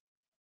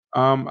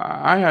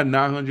 I had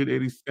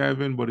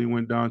 987, but it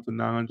went down to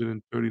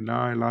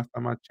 939 last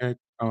time I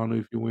checked. I don't know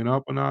if it went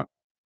up or not,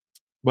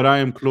 but I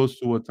am close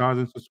to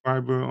 1,000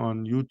 subscriber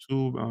on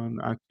YouTube.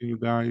 Asking you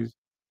guys,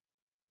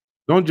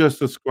 don't just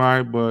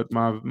subscribe, but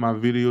my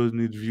videos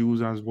need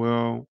views as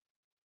well.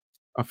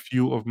 A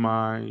few of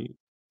my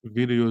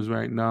videos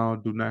right now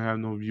do not have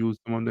no views.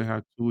 Some of them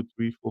have 2,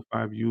 3, 4,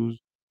 5 views.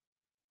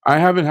 I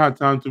haven't had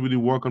time to really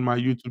work on my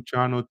YouTube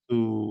channel.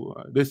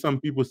 There's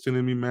some people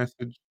sending me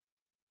message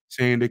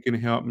saying they can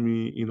help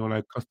me,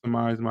 like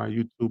customize my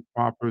YouTube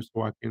proper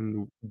so I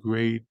can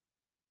grade,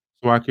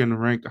 so I can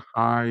rank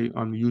high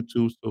on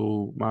YouTube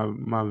so my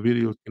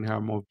videos can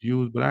have more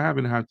views. But I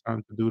haven't had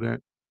time to do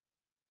that.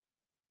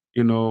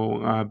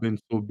 I've been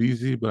so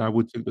busy, but I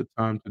would take the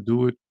time to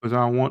do it because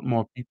I want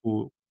more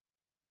people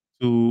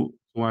to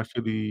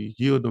actually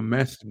hear the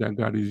message that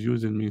God is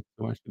using me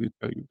to actually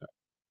tell you that.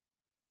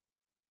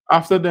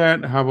 After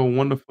that, have a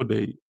wonderful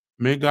day.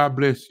 May God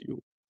bless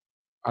you.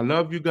 I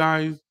love you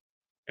guys,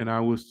 and I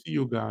will see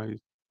you guys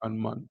on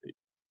Monday.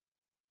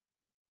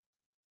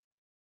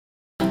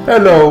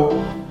 Hello.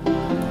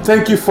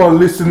 Thank you for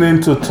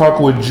listening to Talk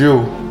with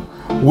Joe.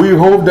 We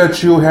hope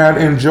that you had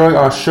enjoyed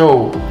our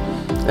show.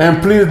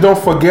 And please don't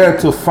forget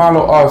to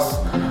follow us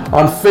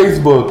on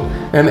Facebook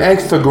and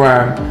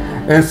Instagram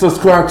and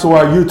subscribe to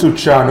our YouTube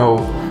channel,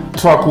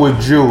 Talk with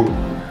Joe.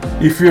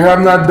 If you have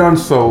not done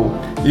so,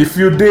 if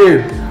you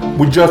did,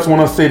 we just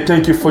want to say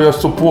thank you for your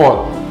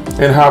support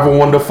and have a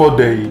wonderful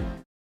day.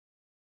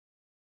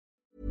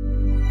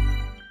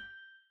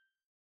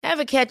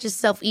 Ever catch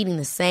yourself eating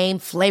the same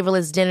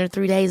flavorless dinner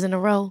 3 days in a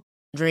row?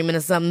 Dreaming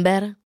of something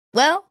better?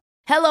 Well,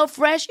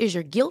 HelloFresh is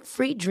your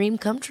guilt-free dream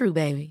come true,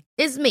 baby.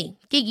 It's me,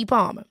 Keke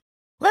Palmer.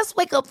 Let's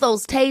wake up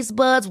those taste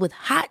buds with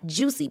hot,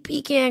 juicy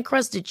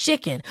pecan-crusted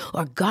chicken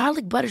or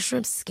garlic butter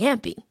shrimp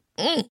scampi.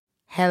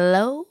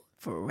 Hello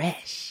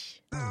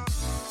Fresh.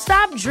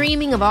 Stop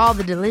dreaming of all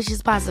the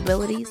delicious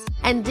possibilities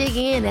and dig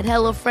in at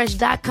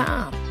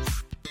HelloFresh.com.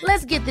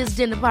 Let's get this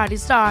dinner party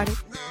started.